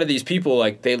agree. a lot of these people,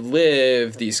 they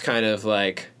live these kind of,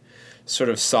 sort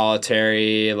of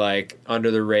solitary, under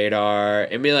the radar.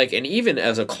 And even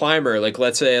as a climber,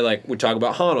 let's say, we talk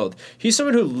about Honnold. He's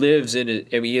someone who lives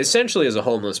he essentially is a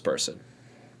homeless person,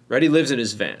 right? He lives in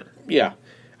his van. Yeah.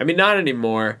 Not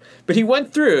anymore, but he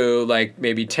went through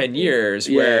maybe 10 years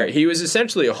where he was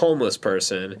essentially a homeless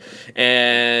person.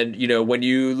 And, when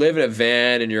you live in a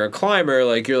van and you're a climber,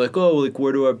 you're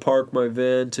where do I park my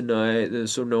van tonight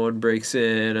so no one breaks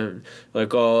in? And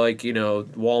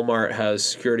Walmart has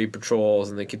security patrols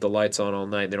and they keep the lights on all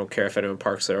night. They don't care if anyone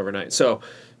parks there overnight. So,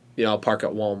 I'll park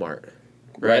at Walmart,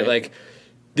 right?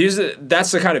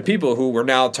 That's the kind of people who we're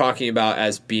now talking about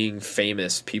as being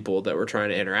famous people that we're trying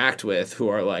to interact with, who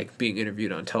are being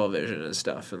interviewed on television and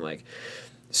stuff, and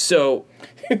so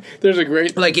there's a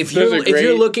great if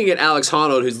you're looking at Alex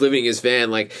Honnold, who's living in his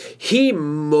van, he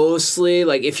mostly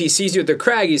if he sees you at the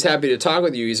crag, he's happy to talk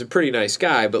with you. He's a pretty nice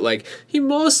guy, but he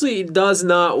mostly does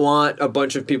not want a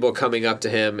bunch of people coming up to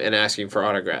him and asking for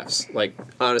autographs.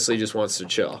 Honestly, just wants to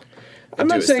chill. I'm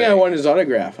not saying I want his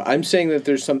autograph. I'm saying that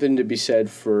there's something to be said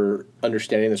for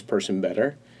understanding this person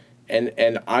better,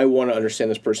 and I want to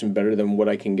understand this person better than what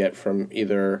I can get from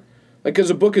either, like, because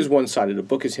a book is one-sided. A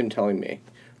book is him telling me,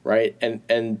 right?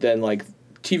 And then, like,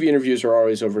 TV interviews are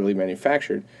always overly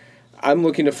manufactured. I'm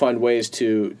looking to find ways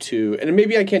to and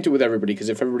maybe I can't do it with everybody, because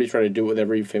if everybody tried to do it with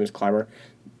every famous climber,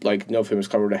 like, no famous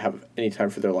climber would have any time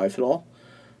for their life at all.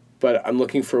 But I'm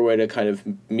looking for a way to kind of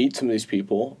meet some of these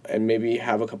people and maybe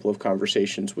have a couple of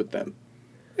conversations with them.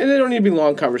 And they don't need to be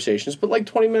long conversations, but like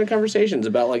 20-minute conversations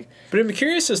about, like... But I'm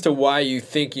curious as to why you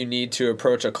think you need to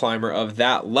approach a climber of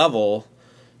that level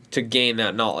to gain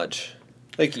that knowledge.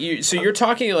 Like, so you're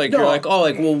talking like, no. You're like, oh,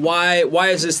 like, well, why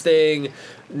is this thing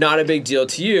not a big deal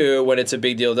to you when it's a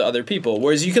big deal to other people?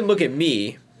 Whereas you can look at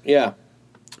me, yeah,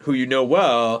 who you know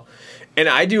well, and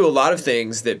I do a lot of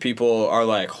things that people are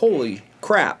like, holy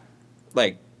crap,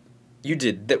 like, you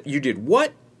did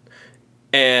what?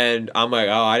 And I'm like,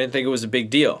 oh, I didn't think it was a big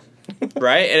deal.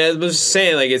 Right? And I was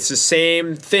saying, like, it's the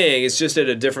same thing. It's just at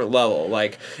a different level.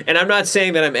 Like, and I'm not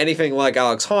saying that I'm anything like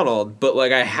Alex Honnold, but,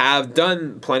 like, I have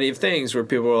done plenty of things where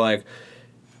people are like,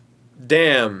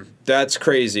 damn, that's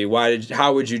crazy.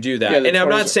 How would you do that? Yeah, and I'm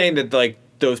not saying that, like,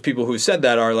 those people who said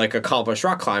that are, like, accomplished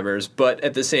rock climbers, but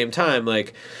at the same time,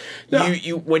 like, no.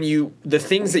 The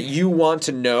things that you want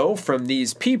to know from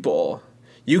these people,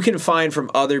 you can find from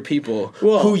other people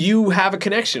who you have a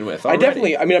connection with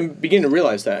already. I'm beginning to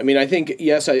realize that. I mean, I think,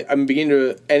 yes, I'm beginning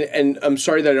to, and I'm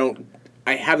sorry that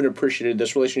I haven't appreciated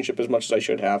this relationship as much as I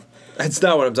should have. That's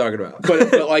not what I'm talking about.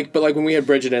 but like when we had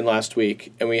Bridget in last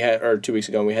week, or 2 weeks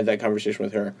ago, and we had that conversation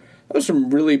with her, that was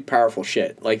some really powerful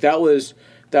shit. Like, that was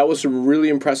some really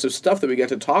impressive stuff that we got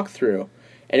to talk through.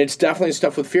 And it's definitely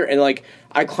stuff with fear. And, like,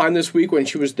 I climbed this week when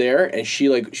she was there, and she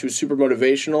was super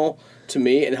motivational to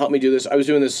me and helped me do this. I was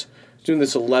doing this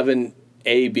 11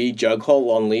 A-B jug haul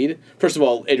on lead. First of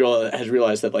all, Adriel has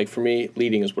realized that, like, for me,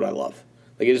 leading is what I love.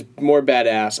 Like, it is more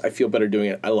badass. I feel better doing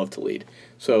it. I love to lead.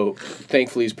 So,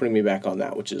 thankfully, he's putting me back on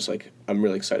that, which is, like, I'm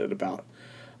really excited about.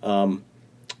 And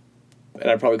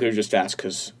I probably could have just asked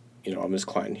because, you know, I'm his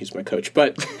client. He's my coach.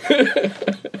 But...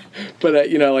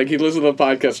 But, you know, like, he listened to the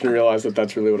podcast and realized that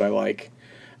that's really what I like.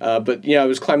 But, yeah, I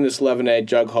was climbing this 11A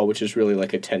jug haul, which is really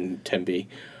like a 10B.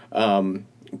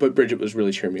 But Bridget was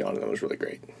really cheering me on, and that was really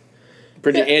great.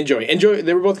 Bridget and Joey. And Joey,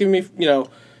 they were both giving me, you know,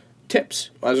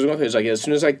 tips. I was going through, it's like, as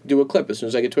soon as I get to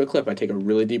a clip, I take a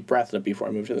really deep breath before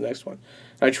I move to the next one.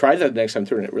 And I tried that the next time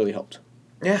through, and it really helped.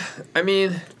 Yeah, I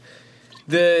mean...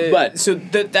 that's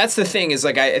the thing is,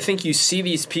 like, I think you see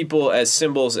these people as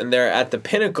symbols, and they're at the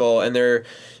pinnacle, and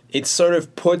it sort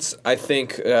of puts, I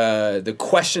think, the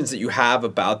questions that you have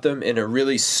about them in a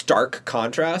really stark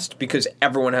contrast, because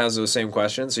everyone has those same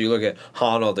questions. So you look at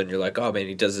Honnold and you're like, oh man,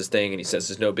 he does this thing and he says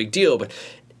it's no big deal, but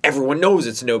everyone knows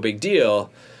it's no big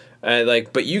deal.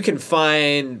 But you can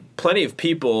find plenty of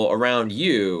people around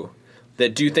you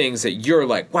that do things that you're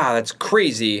like, wow, that's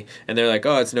crazy, and they're like,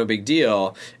 oh, it's no big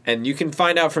deal, and you can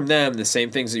find out from them the same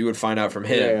things that you would find out from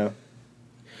him. Yeah.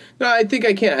 No, I think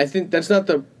I can't. I think that's not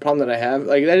the problem that I have.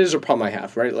 Like, that is a problem I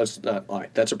have, right? Let's not lie.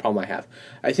 That's a problem I have.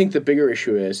 I think the bigger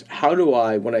issue is, how do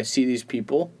I, when I see these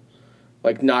people,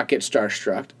 like, not get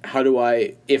starstruck? How do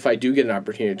I, if I do get an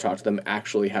opportunity to talk to them,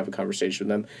 actually have a conversation with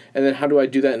them? And then how do I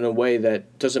do that in a way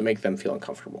that doesn't make them feel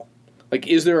uncomfortable? Like,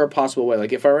 is there a possible way?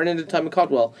 Like, if I run into Tommy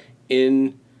Caldwell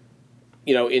in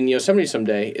Yosemite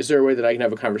someday, is there a way that I can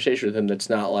have a conversation with him that's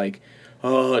not like,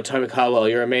 oh, Tommy Caldwell,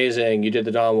 you're amazing, you did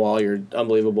the Dawn Wall, you're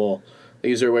unbelievable.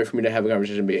 Like, is there a way for me to have a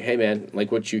conversation and be, hey man, like,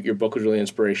 your book was really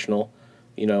inspirational,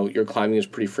 you know, your climbing is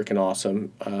pretty freaking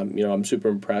awesome, you know, I'm super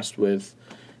impressed with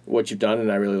what you've done,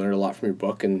 and I really learned a lot from your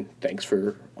book, and thanks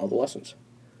for all the lessons.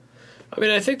 I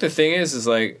mean, I think the thing is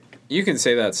like, you can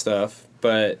say that stuff,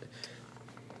 but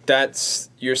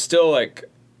you're still, like,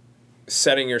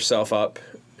 setting yourself up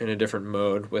in a different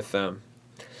mode with them.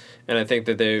 And I think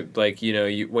that they, like, you know,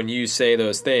 when you say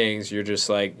those things, you're just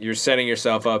like, you're setting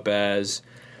yourself up as,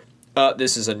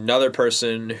 this is another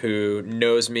person who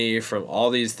knows me from all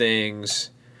these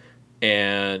things,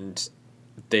 and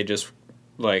they just,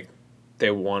 like,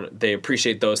 they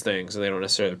appreciate those things, and they don't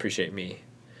necessarily appreciate me.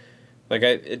 Like,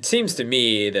 it seems to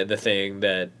me that the thing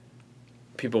that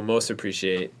people most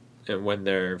appreciate, and when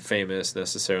they're famous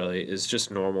necessarily, is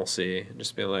just normalcy.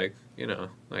 Just being like, you know,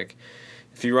 like,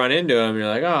 if you run into them, you're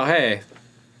like, oh, hey,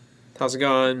 how's it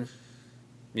going?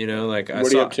 You know, like, what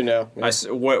are you up to now?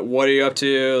 Yeah. What are you up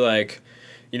to? Like,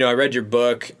 you know, I read your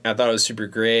book. I thought it was super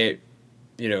great.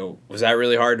 was that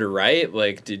really hard to write?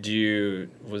 Like,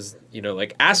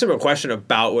 like, ask him a question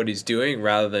about what he's doing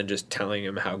rather than just telling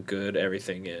him how good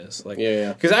everything is. Like,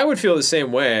 Yeah. Because I would feel the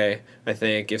same way, I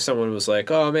think, if someone was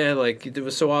like, oh, man, like, it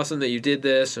was so awesome that you did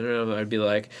this. And I'd be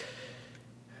like,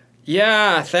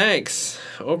 yeah, thanks.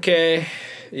 Okay.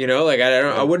 Like,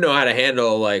 I wouldn't know how to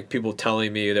handle, like, people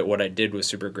telling me that what I did was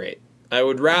super great. I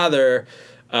would rather...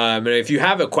 and if you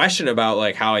have a question about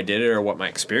like how I did it or what my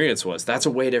experience was, that's a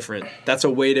way different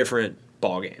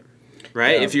ballgame,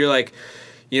 right? Yeah. If you're like,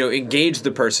 engage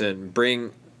the person,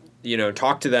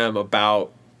 talk to them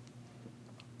about,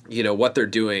 what they're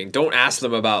doing. Don't ask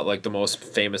them about like the most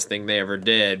famous thing they ever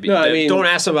did. No, don't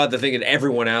ask them about the thing that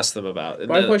everyone asked them about.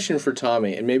 My question for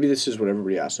Tommy, and maybe this is what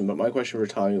everybody asked him, but my question for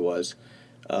Tommy was,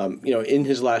 in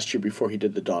his last year before he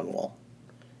did the Dawn Wall,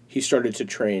 he started to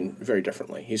train very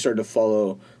differently. He started to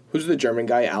follow, who's the German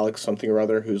guy, Alex something or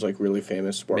other, who's like really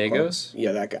famous sport Magos?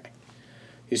 Yeah, that guy.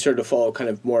 He started to follow kind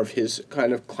of more of his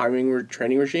kind of climbing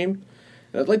training regime.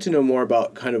 And I'd like to know more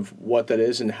about kind of what that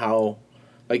is and how,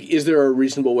 like, is there a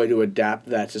reasonable way to adapt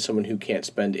that to someone who can't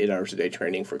spend 8 hours a day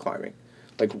training for climbing?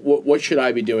 Like, what should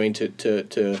I be doing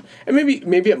to and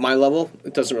maybe at my level,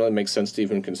 it doesn't really make sense to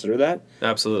even consider that.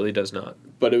 Absolutely does not.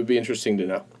 But it would be interesting to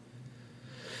know.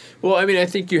 Well, I mean, I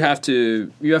think you have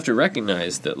to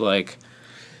recognize that, like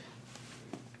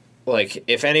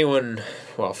if anyone,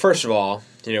 well, first of all,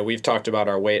 we've talked about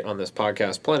our weight on this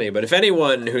podcast plenty, but if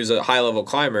anyone who's a high level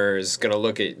climber is going to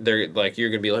look at, you're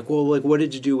going to be like, well, like, what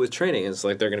did you do with training? It's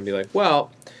like, they're going to be like,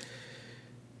 well,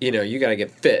 you got to get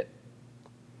fit,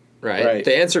 right?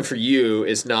 The answer for you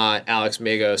is not Alex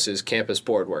Magos' campus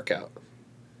board workout.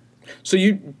 So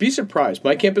you'd be surprised.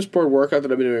 My campus board workout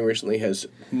that I've been doing recently has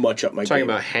much up my game. Talking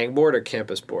about hangboard or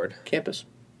campus board? Campus.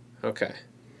 Okay.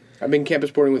 I've been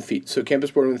campus boarding with feet. So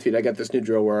campus boarding with feet, I got this new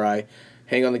drill where I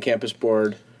hang on the campus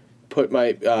board, put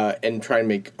my and try and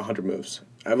make 100 moves.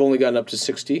 I've only gotten up to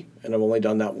 60, and I've only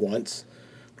done that once.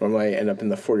 Normally I end up in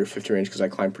the 40 or 50 range because I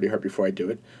climb pretty hard before I do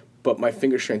it. But my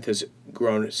finger strength has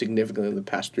grown significantly in the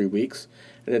past 3 weeks,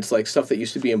 and it's like stuff that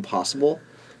used to be impossible.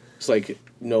 It's like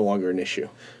no longer an issue.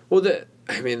 Well,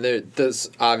 that's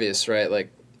obvious, right? Like,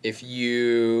 if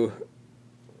you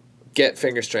get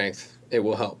finger strength, it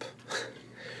will help,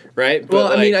 right? But well,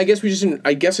 I mean, I guess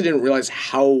I didn't realize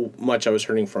how much I was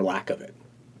hurting for lack of it.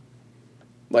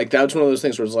 Like, that's one of those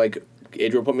things where it's like,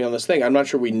 Adriel put me on this thing. I'm not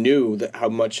sure we knew that how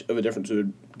much of a difference it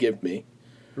would give me.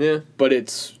 Yeah, but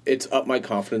it's up my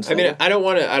confidence level. I mean, I don't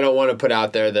want to put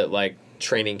out there that like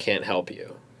training can't help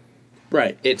you.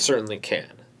 Right. It certainly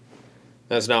can.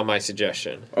 That's not my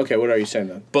suggestion. Okay, what are you saying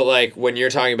then? But like when you're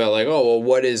talking about like, oh well,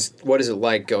 what is it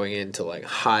like going into like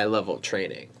high level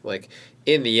training? Like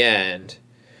in the end,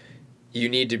 you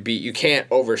can't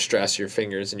overstress your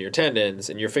fingers and your tendons,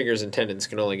 and your fingers and tendons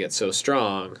can only get so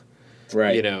strong.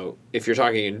 Right. If you're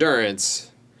talking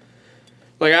endurance,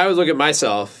 like I would look at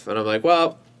myself and I'm like,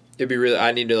 well,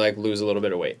 I need to like lose a little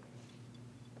bit of weight.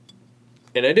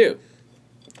 And I do.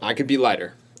 I could be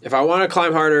lighter. If I want to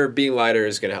climb harder, being lighter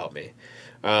is going to help me.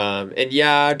 And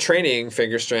yeah, training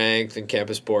finger strength and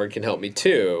campus board can help me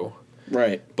too.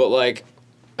 Right. But like,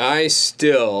 I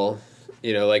still,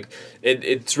 like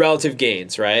it's relative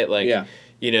gains, right? Like, yeah.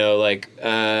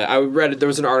 I read there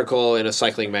was an article in a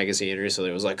cycling magazine recently.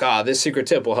 It was like, this secret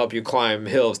tip will help you climb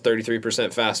hills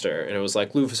 33% faster, and it was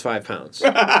like lose 5 pounds.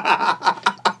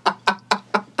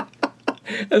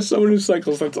 As someone who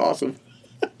cycles, that's awesome.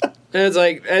 And it's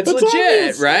like that's legit,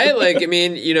 obvious. Right? Like, I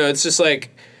mean, it's just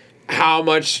like how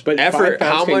much effort, 5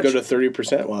 pounds can go to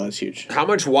 30%. Wow, that's huge. How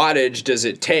much wattage does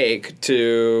it take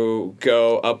to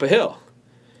go up a hill?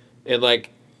 And like,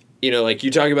 like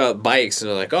you talk about bikes, and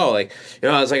they're like, I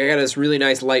was like, I got this really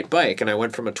nice light bike, and I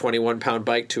went from a 21-pound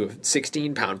bike to a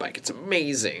 16-pound bike. It's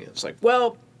amazing. It's like,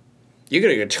 well, you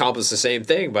could accomplish the same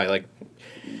thing by like.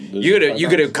 You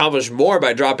could accomplish more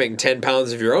by dropping 10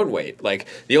 pounds of your own weight. Like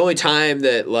the only time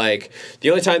that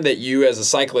you as a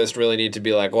cyclist really need to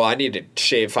be like, well, I need to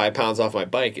shave 5 pounds off my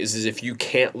bike is if you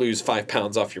can't lose 5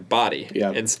 pounds off your body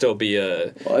and still be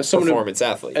a performance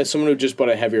athlete. As someone who just bought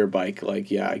a heavier bike, like,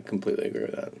 yeah, I completely agree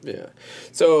with that. Yeah.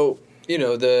 So,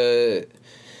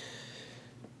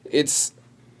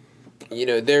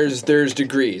 there's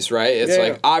degrees, right? It's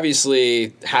like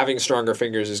obviously having stronger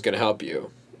fingers is going to help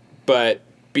you, but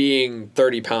being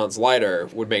 30 pounds lighter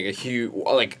would make a huge,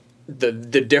 like, the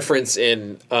difference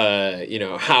in,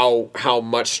 how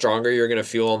much stronger you're going to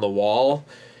feel on the wall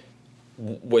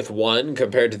with one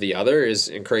compared to the other is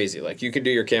crazy. Like, you can do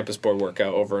your campus board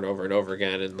workout over and over and over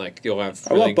again, and, like, you'll have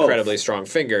really incredibly strong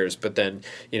fingers, but then,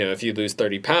 if you lose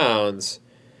 30 pounds,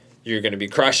 you're going to be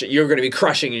crushing, and you're going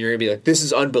to be like, this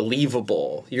is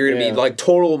unbelievable. You're going to Yeah. be like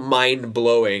total mind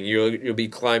blowing. You'll be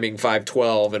climbing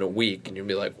 512 in a week, and you'll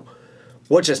be like,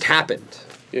 what just happened?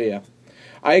 Yeah.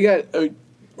 I got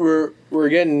we're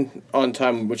getting on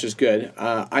time, which is good.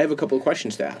 I have a couple of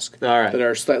questions to ask. All right. That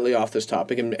are slightly off this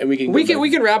topic, and we can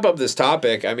We can wrap up this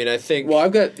topic. I mean, I think. Well,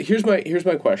 I've got here's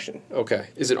my question. Okay,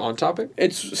 is it on topic?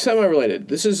 It's semi-related.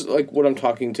 This is like what I'm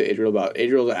talking to Adriel about.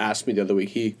 Adriel asked me the other week.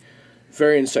 He,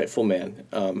 very insightful man.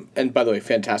 And by the way,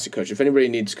 fantastic coach. If anybody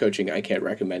needs coaching, I can't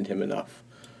recommend him enough.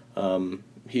 I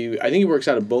think he works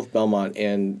out of both Belmont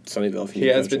and Sunnyvale. If you He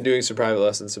need has coaching. been doing some private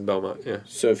lessons in Belmont. Yeah.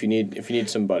 So if you need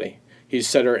somebody, he's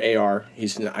setter AR.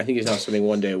 I think he's now sitting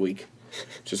 1 day a week,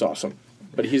 which is awesome.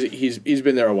 But he's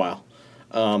been there a while,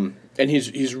 and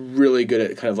he's really good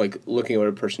at kind of like looking at what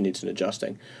a person needs and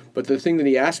adjusting. But the thing that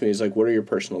he asked me is like, what are your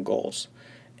personal goals?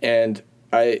 And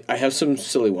I have some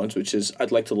silly ones, which is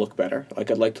I'd like to look better. Like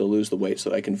I'd like to lose the weight so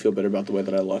that I can feel better about the way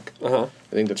that I look. Uh-huh.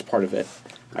 I think that's part of it.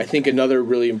 I think another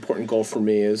really important goal for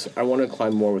me is I want to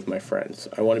climb more with my friends.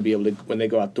 I want to be able to, when they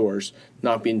go outdoors,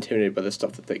 not be intimidated by the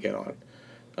stuff that they get on.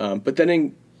 But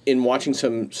then in watching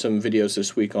some videos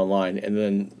this week online and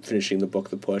then finishing the book,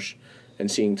 The Push, and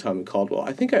seeing Tommy Caldwell,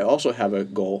 I think I also have a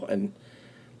goal, and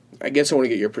I guess I want to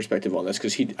get your perspective on this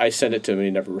because I sent it to him and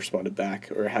he never responded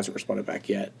back or hasn't responded back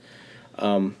yet.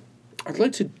 I'd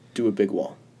like to do a big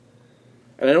wall.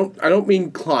 And I don't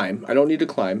mean climb. I don't need to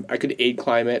climb. I could aid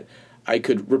climb it. I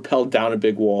could rappel down a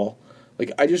big wall.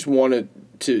 Like I just wanted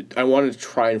to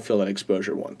try and feel that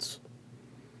exposure once.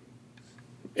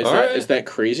 Is that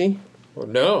crazy? Well,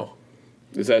 no.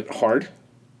 Is that hard?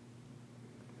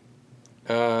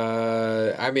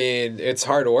 I mean, it's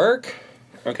hard work.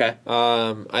 Okay.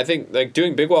 I think like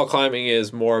doing big wall climbing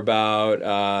is more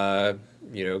about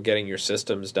getting your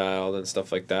systems dialed and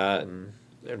stuff like that, and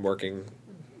working,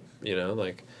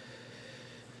 like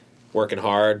working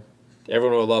hard.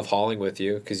 Everyone will love hauling with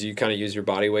you because you kind of use your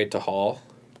body weight to haul.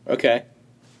 Okay.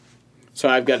 So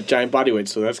I've got giant body weight,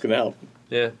 so that's gonna help.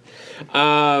 Yeah.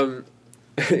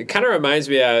 It kind of reminds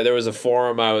me, there was a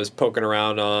forum I was poking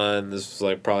around on. This was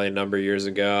like probably a number of years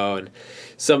ago, and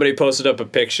somebody posted up a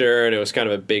picture, and it was kind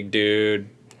of a big dude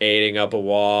aiding up a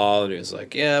wall, and he was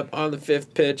like, "Yep, on the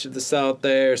 5th pitch of the south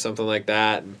there," or something like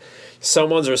that. And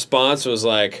someone's response was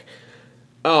like,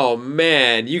 "Oh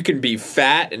man, you can be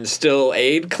fat and still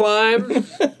aid climb."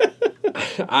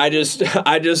 I just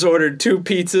ordered 2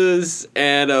 pizzas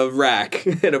and a rack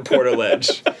and a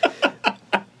portaledge.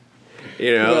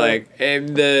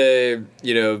 And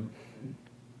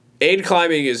aid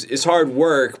climbing is hard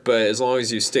work, but as long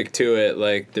as you stick to it,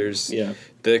 like there's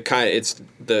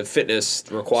the fitness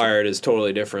required is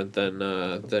totally different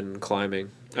than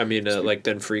climbing. I mean,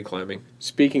 than free climbing.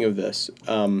 Speaking of this,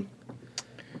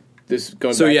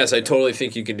 yes, I totally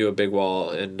think you can do a big wall,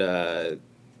 and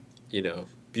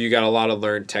you got a lot to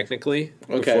learn technically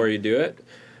before you do it,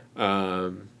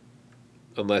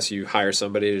 unless you hire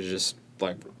somebody to just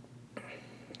like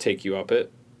take you up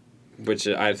it, which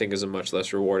I think is a much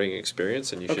less rewarding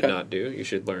experience, and you should not do. You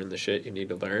should learn the shit you need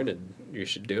to learn, and you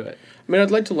should do it. I mean, I'd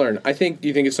like to learn. Do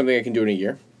you think it's something I can do in a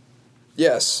year?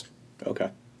 Yes. Okay.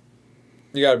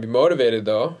 You got to be motivated,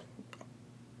 though.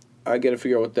 I got to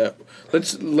figure out what that.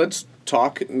 Let's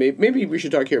talk. Maybe we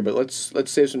should talk here, but let's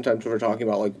save some time for talking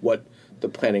about like what the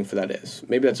planning for that is.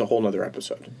 Maybe that's a whole nother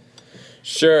episode.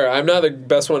 Sure, I'm not the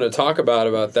best one to talk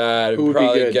about that. Who would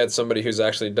probably be good? Get somebody who's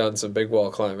actually done some big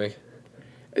wall climbing.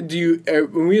 Do you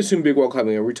when we assume big wall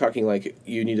climbing, are we talking like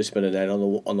you need to spend a night on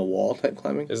the wall type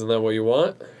climbing? Isn't that what you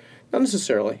want? Not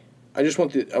necessarily. I just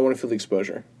want I want to feel the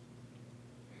exposure.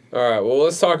 All right. Well,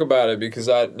 let's talk about it because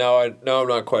now I'm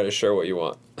not quite as sure what you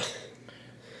want.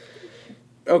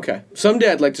 Okay.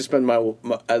 Someday I'd like to spend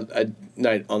a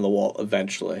night on the wall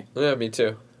eventually. Yeah, me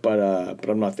too. But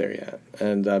I'm not there yet,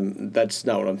 and that's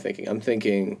not what I'm thinking. I'm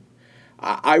thinking,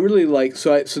 I really like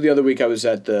so the other week I was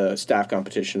at the staff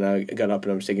competition. I got up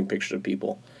and I was taking pictures of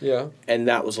people. Yeah. And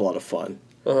that was a lot of fun.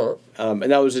 Uh-huh. And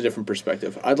that was a different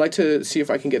perspective. I'd like to see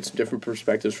if I can get some different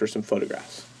perspectives for some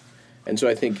photographs. And so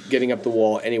I think getting up the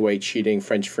wall anyway, cheating,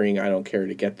 French freeing, I don't care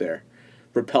to get there,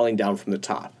 rappelling down from the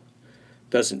top,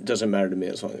 doesn't matter to me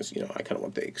as long as I kind of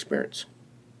want the experience.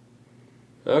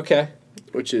 Okay.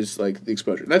 Which is like the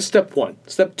exposure. That's step 1.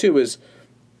 Step 2 is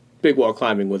big wall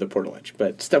climbing with a portaledge.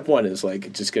 But step 1 is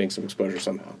like just getting some exposure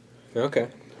somehow. Okay.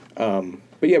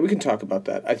 But yeah, we can talk about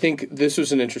that. I think this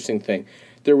was an interesting thing.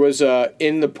 There was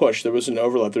in the push, there was an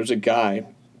overlap. There was a guy,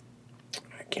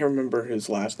 I can't remember his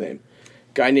last name,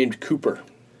 guy named Cooper.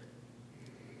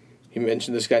 He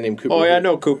mentioned this guy named Cooper. Oh yeah, I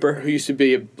know Cooper. Who used to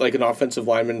be like an offensive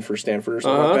lineman for Stanford or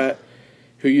something like that.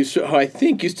 who I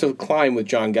think used to climb with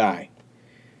John Guy.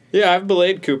 Yeah, I've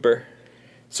belayed Cooper.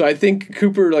 So I think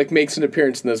Cooper like makes an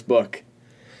appearance in this book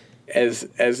as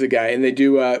the guy, and they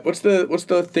do what's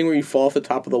the thing where you fall off the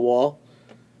top of the wall,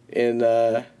 and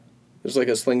there's like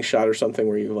a slingshot or something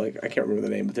where you like I can't remember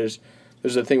the name, but there's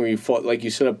a thing where you fall like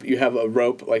you have a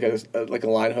rope like a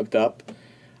line hooked up,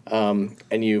 and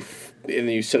then you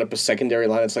set up a secondary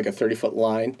line. It's like a 30-foot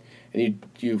line, and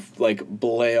you like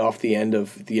belay off the end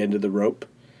of the rope,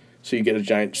 so you get a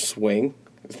giant swing.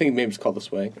 I think maybe it's called the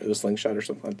swing or the slingshot or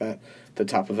something like that. The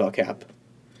top of El Cap,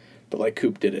 but like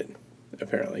Coop did it.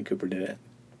 Apparently, Cooper did it.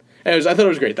 Anyways, I thought it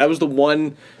was great. That was the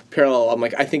one parallel. I'm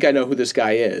like, I think I know who this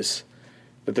guy is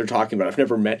that they're talking about. I've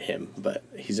never met him, but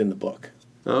he's in the book.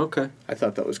 Oh, okay. I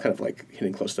thought that was kind of like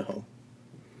hitting close to home.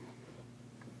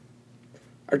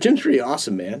 Our gym's pretty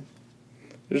awesome, man.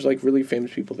 There's like really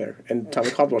famous people there, and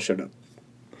Tommy Caldwell showed up.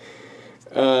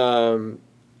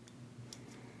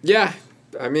 Yeah,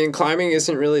 I mean, climbing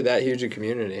isn't really that huge a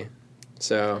community,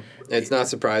 so it's not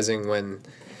surprising when,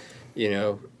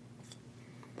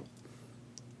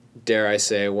 dare I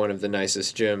say, one of the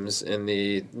nicest gyms in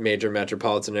the major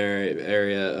metropolitan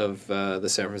area of the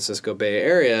San Francisco Bay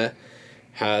Area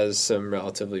has some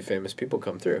relatively famous people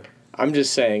come through. I'm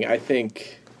just saying, I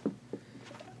think,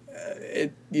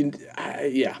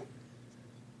 yeah.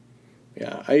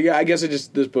 I guess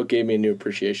this book gave me a new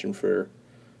appreciation for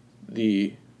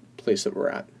the place that we're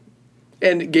at,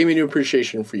 and it gave me a new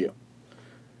appreciation for you,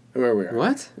 and where we are.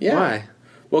 What? Yeah. Why?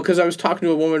 Well, because I was talking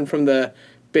to a woman from the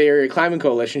Bay Area Climbing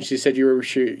Coalition. She said you were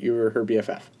her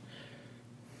BFF.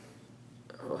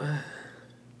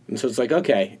 And so it's like,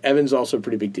 okay, Evan's also a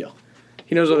pretty big deal.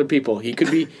 He knows other people. He could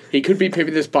be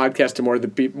pimping this podcast to more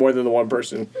than the one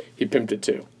person he pimped it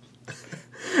to.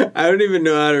 I don't even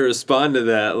know how to respond to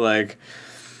that. Like,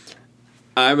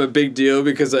 I'm a big deal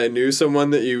because I knew someone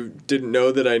that you didn't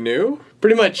know that I knew?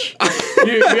 Pretty much.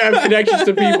 You have connections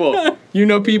to people. You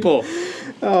know people.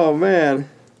 Oh, man.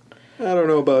 I don't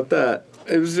know about that.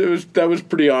 That was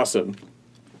pretty awesome.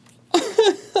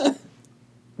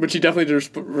 But she definitely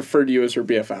did refer to you as her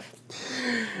BFF.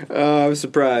 I was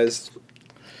surprised.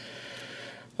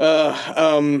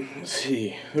 Let's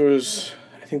see.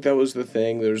 I think that was the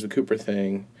thing. There was the Cooper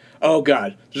thing. Oh,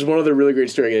 God. There's one other really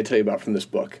great story I got to tell you about from this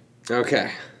book.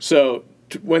 Okay. So,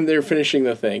 when they're finishing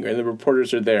the thing, and the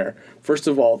reporters are there, first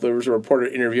of all, there was a reporter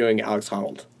interviewing Alex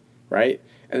Honnold, right?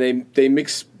 And they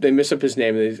mix up his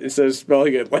name. And instead of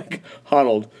spelling it like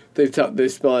Honnold, they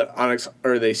spell it Onyx,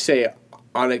 or they say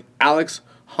Alex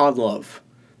Honlove.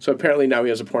 So apparently now he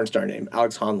has a porn star name,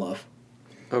 Alex Honlove.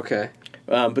 Okay.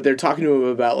 But they're talking to him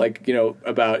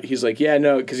about he's like, yeah,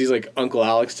 no, because he's like Uncle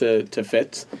Alex to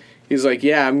Fitz. He's like,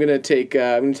 yeah, I'm gonna take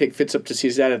Fitz up to see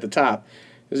his dad at the top.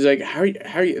 He's like, how are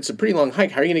you? It's a pretty long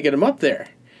hike. How are you gonna get him up there?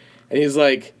 And he's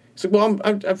like, well,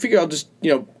 I figure I'll just put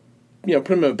him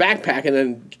in a backpack and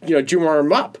then Jumar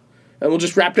him up, and we'll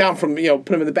just wrap down from put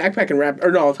him in the backpack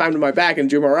and I'll tie him to my back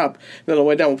and Jumar up, and then on the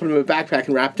way down we'll put him in a backpack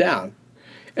and wrap down.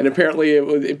 And apparently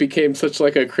it became such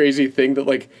like a crazy thing that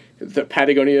like the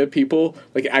Patagonia people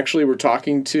like actually were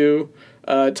talking to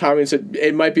Tommy and said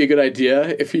it might be a good idea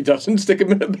if he doesn't stick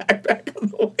him in a backpack on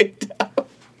the way down.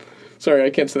 Sorry, I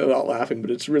can't say that without laughing, but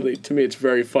it's really, to me, it's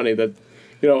very funny that,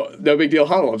 no big deal,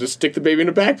 Honnold, just stick the baby in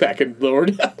a backpack and lower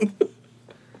it down.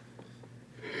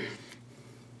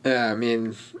 Yeah, I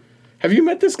mean... Have you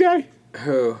met this guy?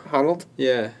 Who? Honnold?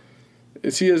 Yeah.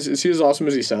 Is he as awesome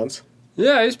as he sounds?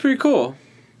 Yeah, he's pretty cool.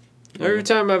 Every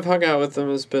time I've hung out with him,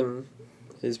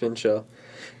 he's been chill.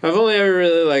 I've only ever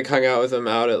really, hung out with him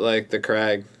out at, the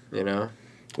Crag,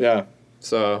 Yeah.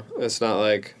 So, it's not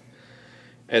like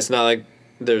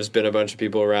there's been a bunch of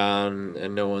people around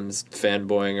and no one's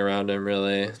fanboying around him,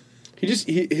 really.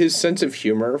 His sense of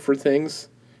humor for things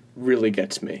really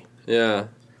gets me. Yeah.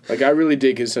 I really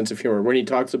dig his sense of humor. When he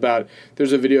talks about,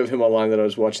 there's a video of him online that I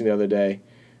was watching the other day,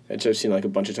 which I've seen a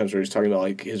bunch of times, where he's talking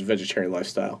about his vegetarian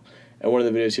lifestyle. And one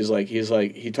of the videos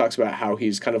he talks about how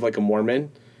he's kind of like a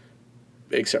Mormon,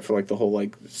 except for the whole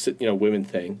women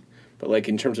thing. But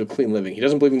in terms of clean living, he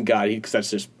doesn't believe in God because that's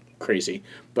just crazy.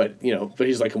 But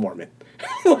he's like a Mormon.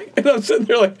 And I'm sitting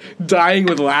there dying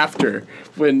with laughter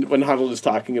when Honnold is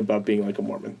talking about being like a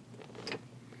Mormon.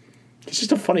 He's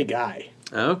just a funny guy.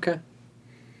 Okay.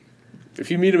 If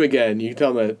you meet him again, you can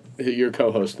tell him that your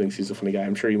co-host thinks he's a funny guy.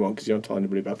 I'm sure you won't because you don't tell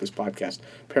anybody about this podcast.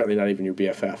 Apparently not even your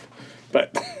BFF.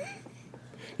 But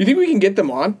you think we can get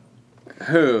them on?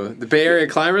 Who? The Bay Area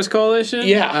Climbers Coalition?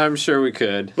 Yeah. I'm sure we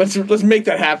could. Let's make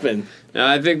that happen.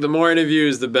 I think the more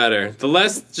interviews, the better. The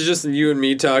less just you and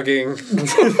me talking,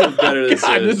 the better this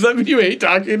God, is. does that mean you hate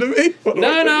talking to me? No,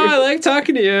 I like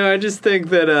talking to you. I just think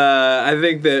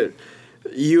that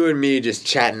You and me just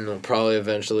chatting will probably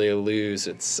eventually lose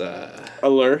its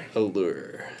Allure.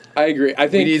 allure. I agree. I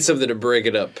We think need something to break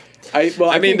it up. I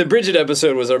mean, think, the Bridget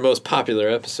episode was our most popular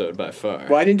episode by far.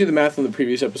 well, I didn't do the math on the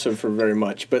previous episode for very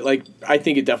much, but like I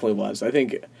think it definitely was. I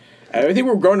think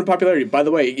we're growing in popularity. By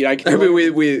the way, I mean,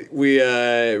 we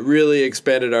really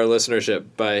expanded our listenership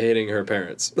by hitting her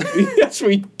parents. yes,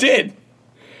 we did.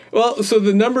 Well, so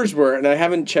the numbers were, and I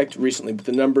haven't checked recently, but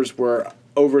the numbers were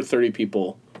over 30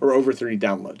 people or over 30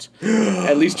 downloads.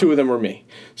 At least 2 of them were me.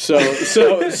 So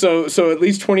at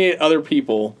least 28 other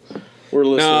people were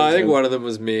listening. No, I think one of them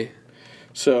was me.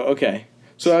 So okay.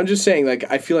 So I'm just saying, like,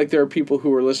 I feel like there are people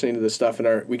who are listening to this stuff,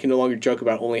 and we can no longer joke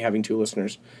about only having 2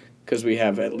 listeners because we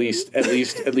have at least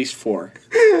 4.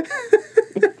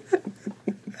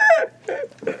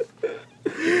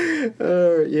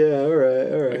 Yeah, all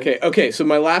right. Okay. So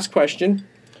my last question.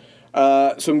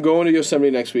 So I'm going to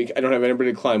Yosemite next week. I don't have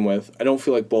anybody to climb with. I don't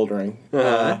feel like bouldering.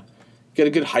 Get a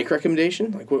good hike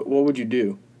recommendation? Like, what would you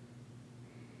do?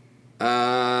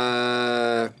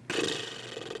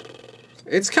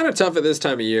 It's kind of tough at this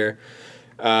time of year.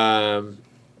 Can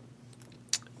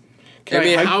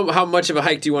I hike? How much of a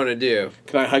hike do you want to do?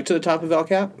 Can I hike to the top of El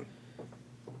Cap?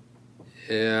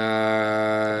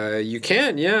 You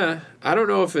can, yeah. I don't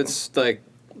know if it's like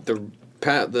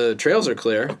the trails are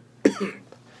clear.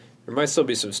 There might still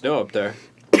be some snow up there.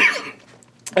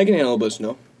 I can handle a bit of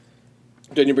snow.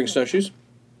 Didn't you bring snowshoes?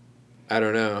 I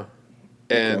don't know.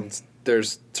 And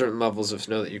there's certain levels of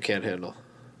snow that you can't handle.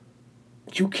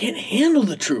 You can't handle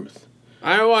the truth.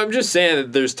 I'm just saying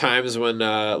that there's times when,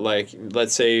 like,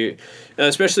 let's say,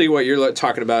 especially what you're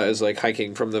talking about is like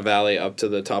hiking from the valley up to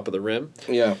the top of the rim.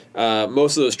 Yeah.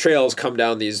 Most of those trails come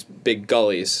down these big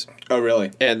gullies. Oh,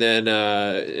 really? And then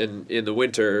in the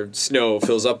winter, snow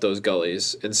fills up those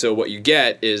gullies. And so what you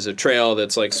get is a trail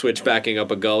that's like switchbacking up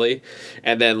a gully,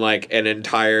 and then like an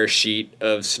entire sheet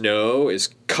of snow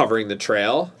is covering the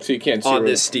trail. So you can't see on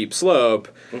this steep slope.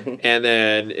 Mm-hmm. And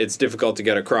then it's difficult to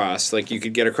get across. Like you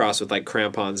could get across with like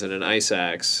crampons and an ice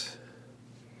axe.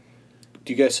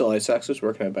 Do you guys sell ice axes?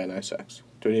 Where can I buy an ice axe?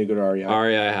 Do I need to go to REI?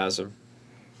 REI has them.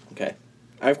 Okay.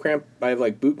 I have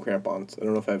like boot crampons. I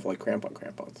don't know if I have like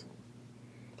crampons.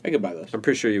 I could buy those. I'm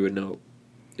pretty sure you would know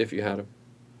if you had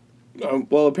them.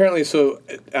 Well, apparently, so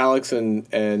Alex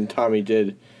and Tommy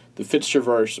did the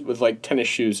Fitztraverse with like tennis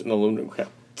shoes and aluminum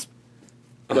crampons,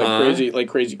 like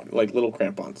crazy, like little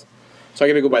crampons. So I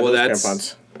got to go buy those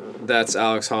crampons. That's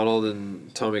Alex Honnold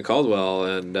and Tommy Caldwell,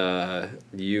 and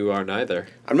you are neither.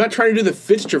 I'm not trying to do the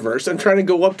Fitztraverse. I'm trying to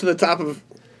go up to the top of.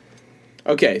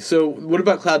 Okay, so what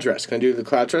about Cloud Dress? Can I do the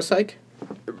Cloud Dress hike?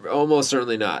 Almost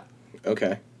certainly not.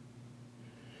 Okay.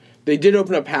 They did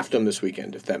open up Half Dome this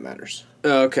weekend, if that matters.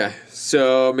 Okay,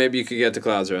 so maybe you could get to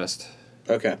Clouds Rest.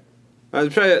 Okay.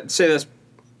 I'd probably say that's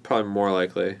probably more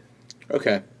likely.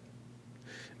 Okay.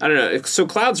 I don't know. So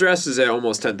Clouds Rest is at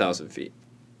almost 10,000 feet.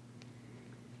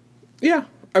 Yeah.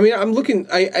 I mean, I'm looking.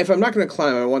 If I'm not going to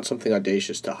climb, I want something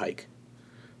audacious to hike.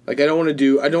 Like I don't want to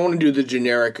do the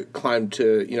generic climb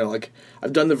to, like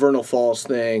I've done the Vernal Falls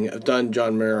thing. I've done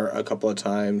John Muir a couple of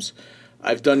times.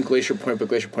 I've done Glacier Point, but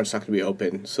Glacier Point's not going to be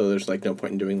open, so there's like no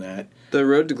point in doing that. The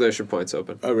road to Glacier Point's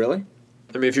open. Oh, really?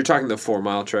 I mean, if you're talking the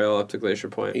 4-mile trail up to Glacier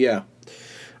Point. Yeah.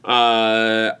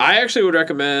 I actually would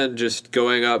recommend just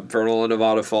going up Vernal and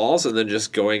Nevada Falls and then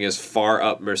just going as far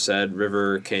up Merced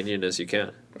River Canyon as you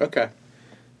can. Okay.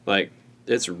 Like,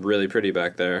 it's really pretty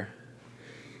back there.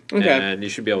 Okay. And you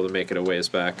should be able to make it a ways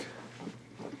back.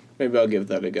 Maybe I'll give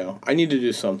that a go. I need to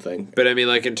do something. But I mean,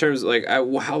 like, in terms of, like,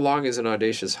 how long is an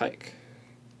audacious hike?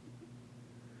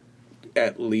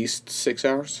 At least 6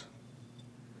 hours.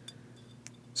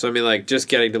 So, I mean, like, just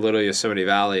getting to Little Yosemite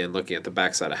Valley and looking at the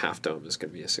backside of Half Dome is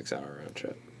going to be a 6-hour round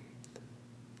trip.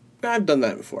 I've done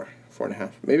that before.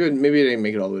 4.5. Maybe I didn't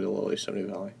make it all the way to Little Yosemite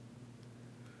Valley.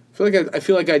 I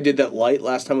feel like I did that light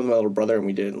last time with my little brother, and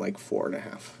we did it in like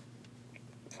 4.5.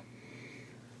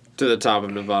 To the top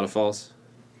of Nevada Falls?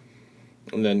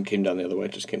 And then came down the other way.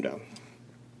 It just came down.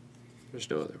 There's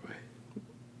no other way.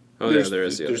 Oh, yeah, there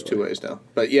is the other way. There's 2 ways now.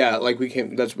 But yeah, like we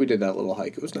did that little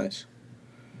hike. It was nice.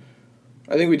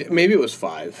 I think maybe it was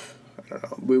 5. I don't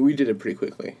know. We did it pretty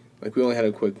quickly. Like we only had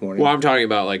a quick morning. Well, I'm talking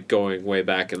about like going way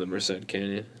back in the Merced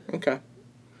Canyon. Okay.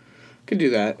 Could do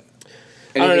that.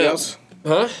 Anything else?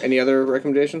 Huh? Any other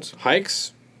recommendations?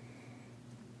 Hikes?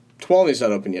 Tuolumne's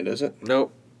not open yet, is it?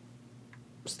 Nope.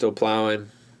 Still plowing.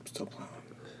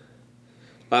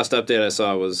 Last update I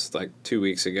saw was like 2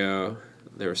 weeks ago.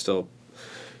 They were still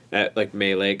at like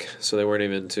May Lake, so they weren't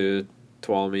even to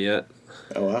Tuolumne yet.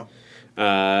 Oh,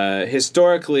 wow.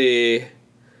 Historically,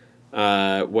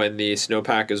 when the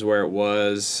snowpack is where it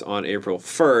was on April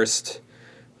 1st,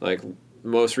 Like,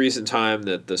 most recent time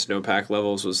that the snowpack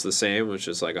levels was the same, which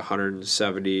is like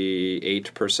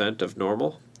 178% of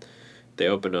normal. They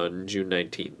opened on June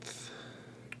 19th.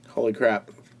 Holy crap.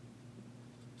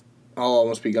 I'll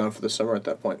almost be gone for the summer at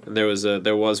that point. And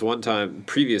there was one time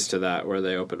previous to that where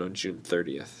they opened on June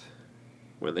 30th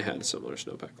when they had similar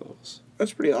snowpack levels.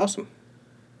 That's pretty awesome.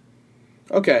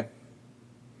 Okay.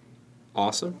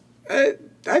 Awesome? I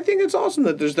think it's awesome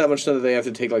that there's that much snow that they have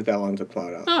to take like that long to plow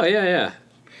it out. Oh, yeah, yeah.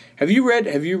 Have you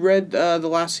read The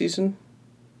Last Season?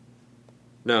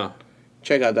 No.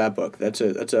 Check out that book. It's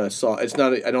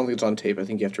not. I don't think it's on tape. I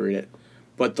think you have to read it.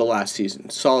 But The Last Season,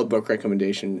 solid book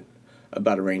recommendation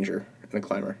about a ranger and a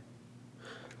climber.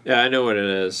 Yeah, I know what it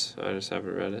is. I just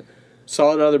haven't read it.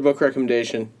 Solid other book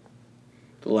recommendation.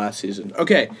 The Last Season.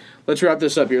 Okay, let's wrap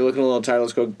this up. You're looking a little tired.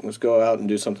 Let's go out and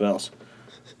do something else.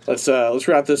 Let's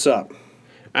wrap this up.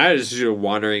 I just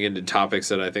wandering into topics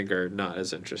that I think are not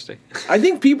as interesting. I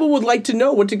think people would like to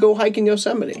know what to go hike in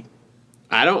Yosemite.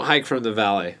 I don't hike from the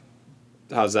valley.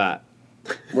 How's that?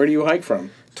 Where do you hike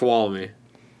from? Tuolumne.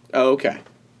 Oh, okay.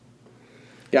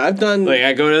 Yeah, I've done... Like,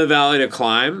 I go to the valley to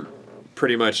climb,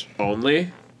 pretty much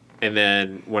only, and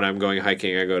then when I'm going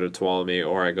hiking, I go to Tuolumne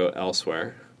or I go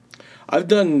elsewhere. I've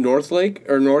done North Lake,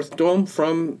 or North Dome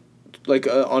from, like,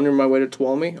 on my way to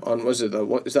Tuolumne.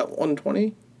 Is that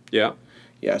 120? Yeah.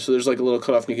 Yeah, so there's, like, a little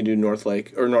cutoff and you can do North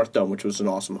Lake, or North Dome, which was an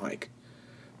awesome hike.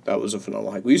 That was a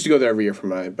phenomenal hike. We used to go there every year for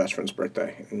my best friend's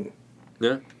birthday, and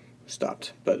Yeah.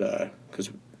 stopped, but,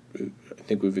 because I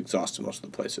think we've exhausted most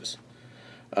of the places.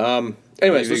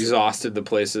 Anyways, We've exhausted the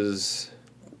places.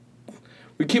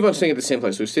 we keep on staying at the same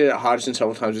place. We've stayed at Hodgson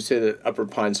several times. We stayed at Upper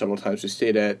Pine several times. We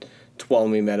stayed at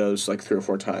Tuolumne Meadows like 3 or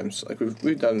 4 times. Like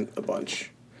we've done a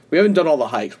bunch. We haven't done all the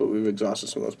hikes, but we've exhausted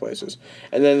some of those places.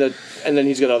 And then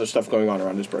he's got other stuff going on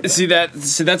around his birthday. See,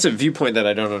 that's a viewpoint that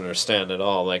I don't understand at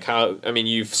all. Like,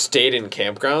 you've stayed in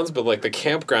campgrounds, but, like, the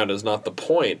campground is not the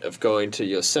point of going to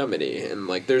Yosemite. And,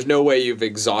 like, there's no way you've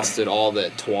exhausted all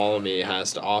that Tuolumne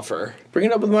has to offer. Bring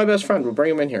it up with my best friend. We'll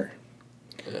bring him in here.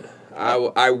 Yeah.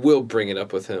 I will bring it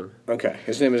up with him. Okay.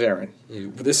 His name is Aaron. You're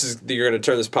going to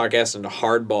turn this podcast into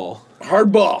Hardball.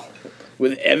 Hardball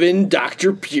with Evan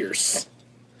Dr. Pierce.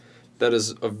 That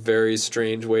is a very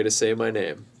strange way to say my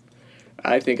name.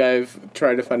 I think I've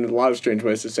tried to find a lot of strange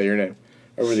ways to say your name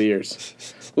over the years.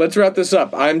 Let's wrap this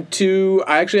up. I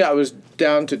was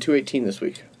down to 218 this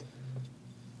week.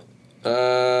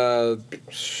 I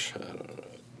don't know.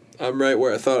 I'm right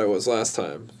where I thought I was last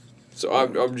time. So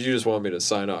you just want me to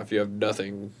sign off. You have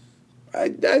nothing.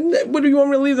 What do you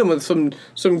want me to leave them with?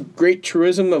 Some great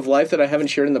truism of life that I haven't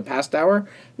shared in the past hour?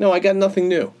 No, I got nothing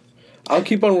new. I'll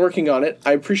keep on working on it.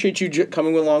 I appreciate you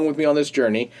coming along with me on this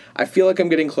journey. I feel like I'm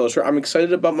getting closer. I'm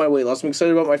excited about my weight loss. I'm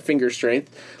excited about my finger strength.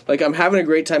 Like, I'm having a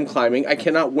great time climbing. I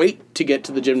cannot wait to get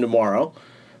to the gym tomorrow.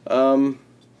 What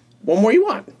more you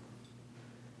want?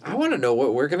 I want to know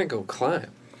what we're going to go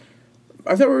climb.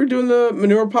 I thought we were doing the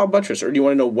manure pile buttress, or do you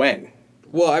want to know when?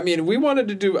 Well, I wanted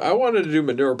to do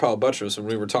manure pile buttress when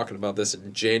we were talking about this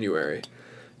in January.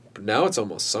 But now it's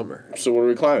almost summer. So what are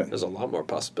we climbing? There's a lot more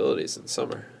possibilities in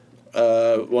summer.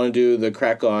 Want to do the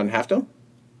crack on Half Dome?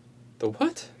 The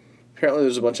what? Apparently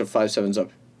there's a bunch of 5.7s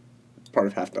up part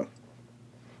of Half Dome.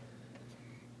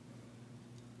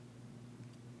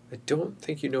 I don't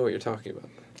think you know what you're talking about.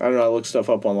 I don't know. I looked stuff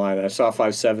up online. And I saw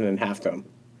 5.7 in Half Dome.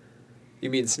 You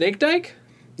mean Snake Dyke?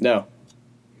 No.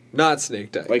 Not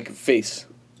Snake Dyke. Like face.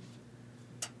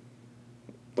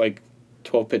 Like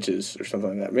 12 pitches or something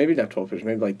like that. Maybe not 12 pitches.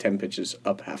 Maybe like 10 pitches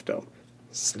up Half Dome.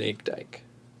 Snake Dyke.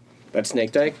 That's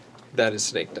Snake Dyke? That is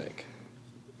Snake Dyke.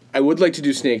 I would like to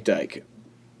do Snake Dyke.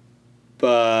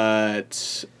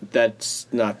 But that's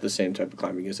not the same type of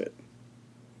climbing, is it?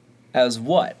 As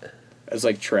what? As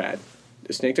like trad.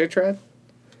 Is Snake Dyke trad?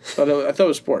 I thought it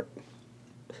was sport.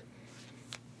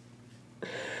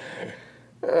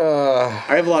 I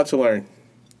have a lot to learn.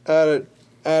 I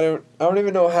don't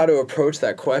even know how to approach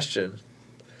that question.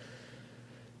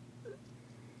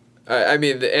 I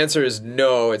mean, the answer is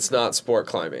no, it's not sport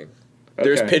climbing. Okay.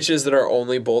 There's pitches that are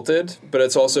only bolted, but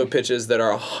it's also pitches that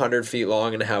are 100 feet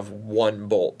long and have one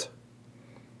bolt.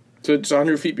 So it's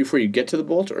 100 feet before you get to the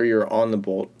bolt, or you're on the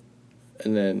bolt,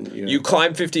 and then... You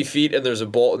climb 50 feet and there's a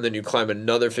bolt, and then you climb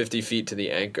another 50 feet to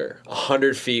the anchor.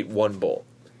 100 feet, one bolt.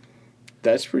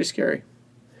 That's pretty scary.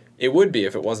 It would be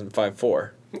if it wasn't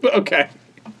 5'4". Okay.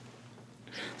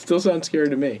 Still sounds scary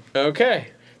to me. Okay.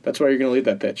 That's why you're going to lead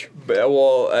that pitch.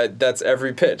 That's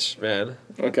every pitch, man.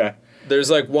 Okay.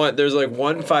 There's like one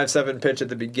 5.7 pitch at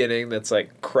the beginning that's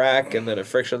like crack and then a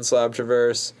friction slab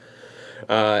traverse.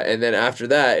 And then after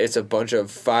that, it's a bunch of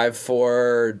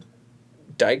 5.4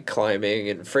 dike climbing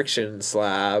and friction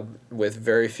slab with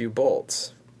very few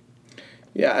bolts.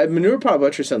 Yeah, manure pile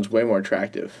buttress sounds way more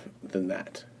attractive than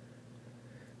that.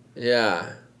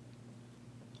 Yeah.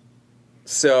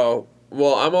 So,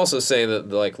 well, I'm also saying that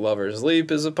like Lover's Leap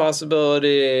is a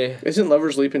possibility. Isn't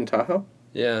Lover's Leap in Tahoe?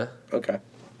 Yeah. Okay.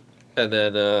 And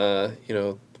then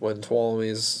when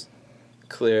Tuolumne's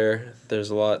clear,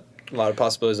 there's a lot of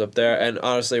possibilities up there. And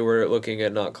honestly, we're looking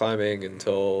at not climbing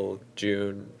until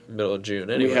middle of June.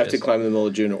 Anyways. We have to climb in the middle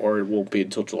of June, or it won't be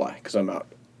until July because I'm out.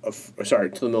 Sorry,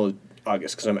 till the middle of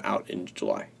August because I'm out in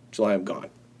July. July, I'm gone.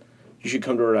 You should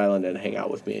come to Rhode Island and hang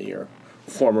out with me in your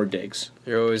former digs.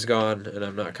 You're always gone, and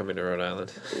I'm not coming to Rhode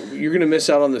Island. You're gonna miss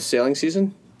out on the sailing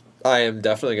season. I am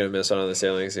definitely going to miss out on the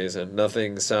sailing season.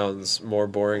 Nothing sounds more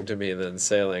boring to me than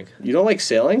sailing. You don't like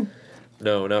sailing?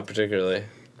 No, not particularly.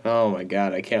 Oh my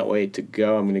god, I can't wait to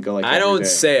go. I'm gonna go like I every don't day.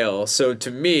 sail, so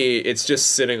to me, it's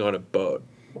just sitting on a boat.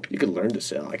 You could learn to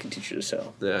sail. I can teach you to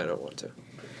sail. Yeah, I don't want to.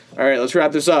 All right, let's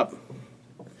wrap this up.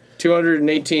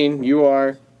 218. You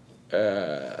are.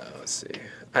 Let's see.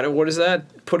 What does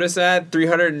that put us at?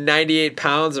 398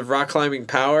 pounds of rock climbing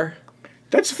power?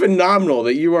 That's phenomenal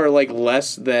that you are like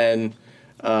less than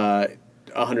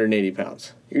 180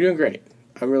 pounds. You're doing great.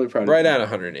 I'm really proud of you. Right at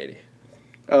 180.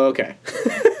 Oh, okay.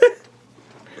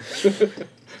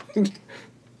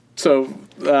 So,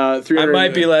 300. I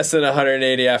might be less than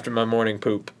 180 after my morning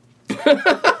poop.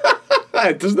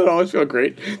 Doesn't that always feel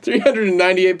great?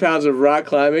 398 pounds of rock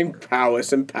climbing,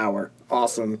 prowess and power.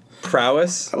 Awesome.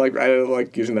 Prowess? I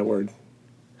like using that word.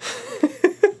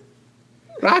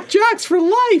 Rock jocks for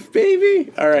life,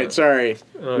 baby. All right, sorry.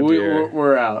 Oh, dear.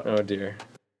 We're out. Oh, dear.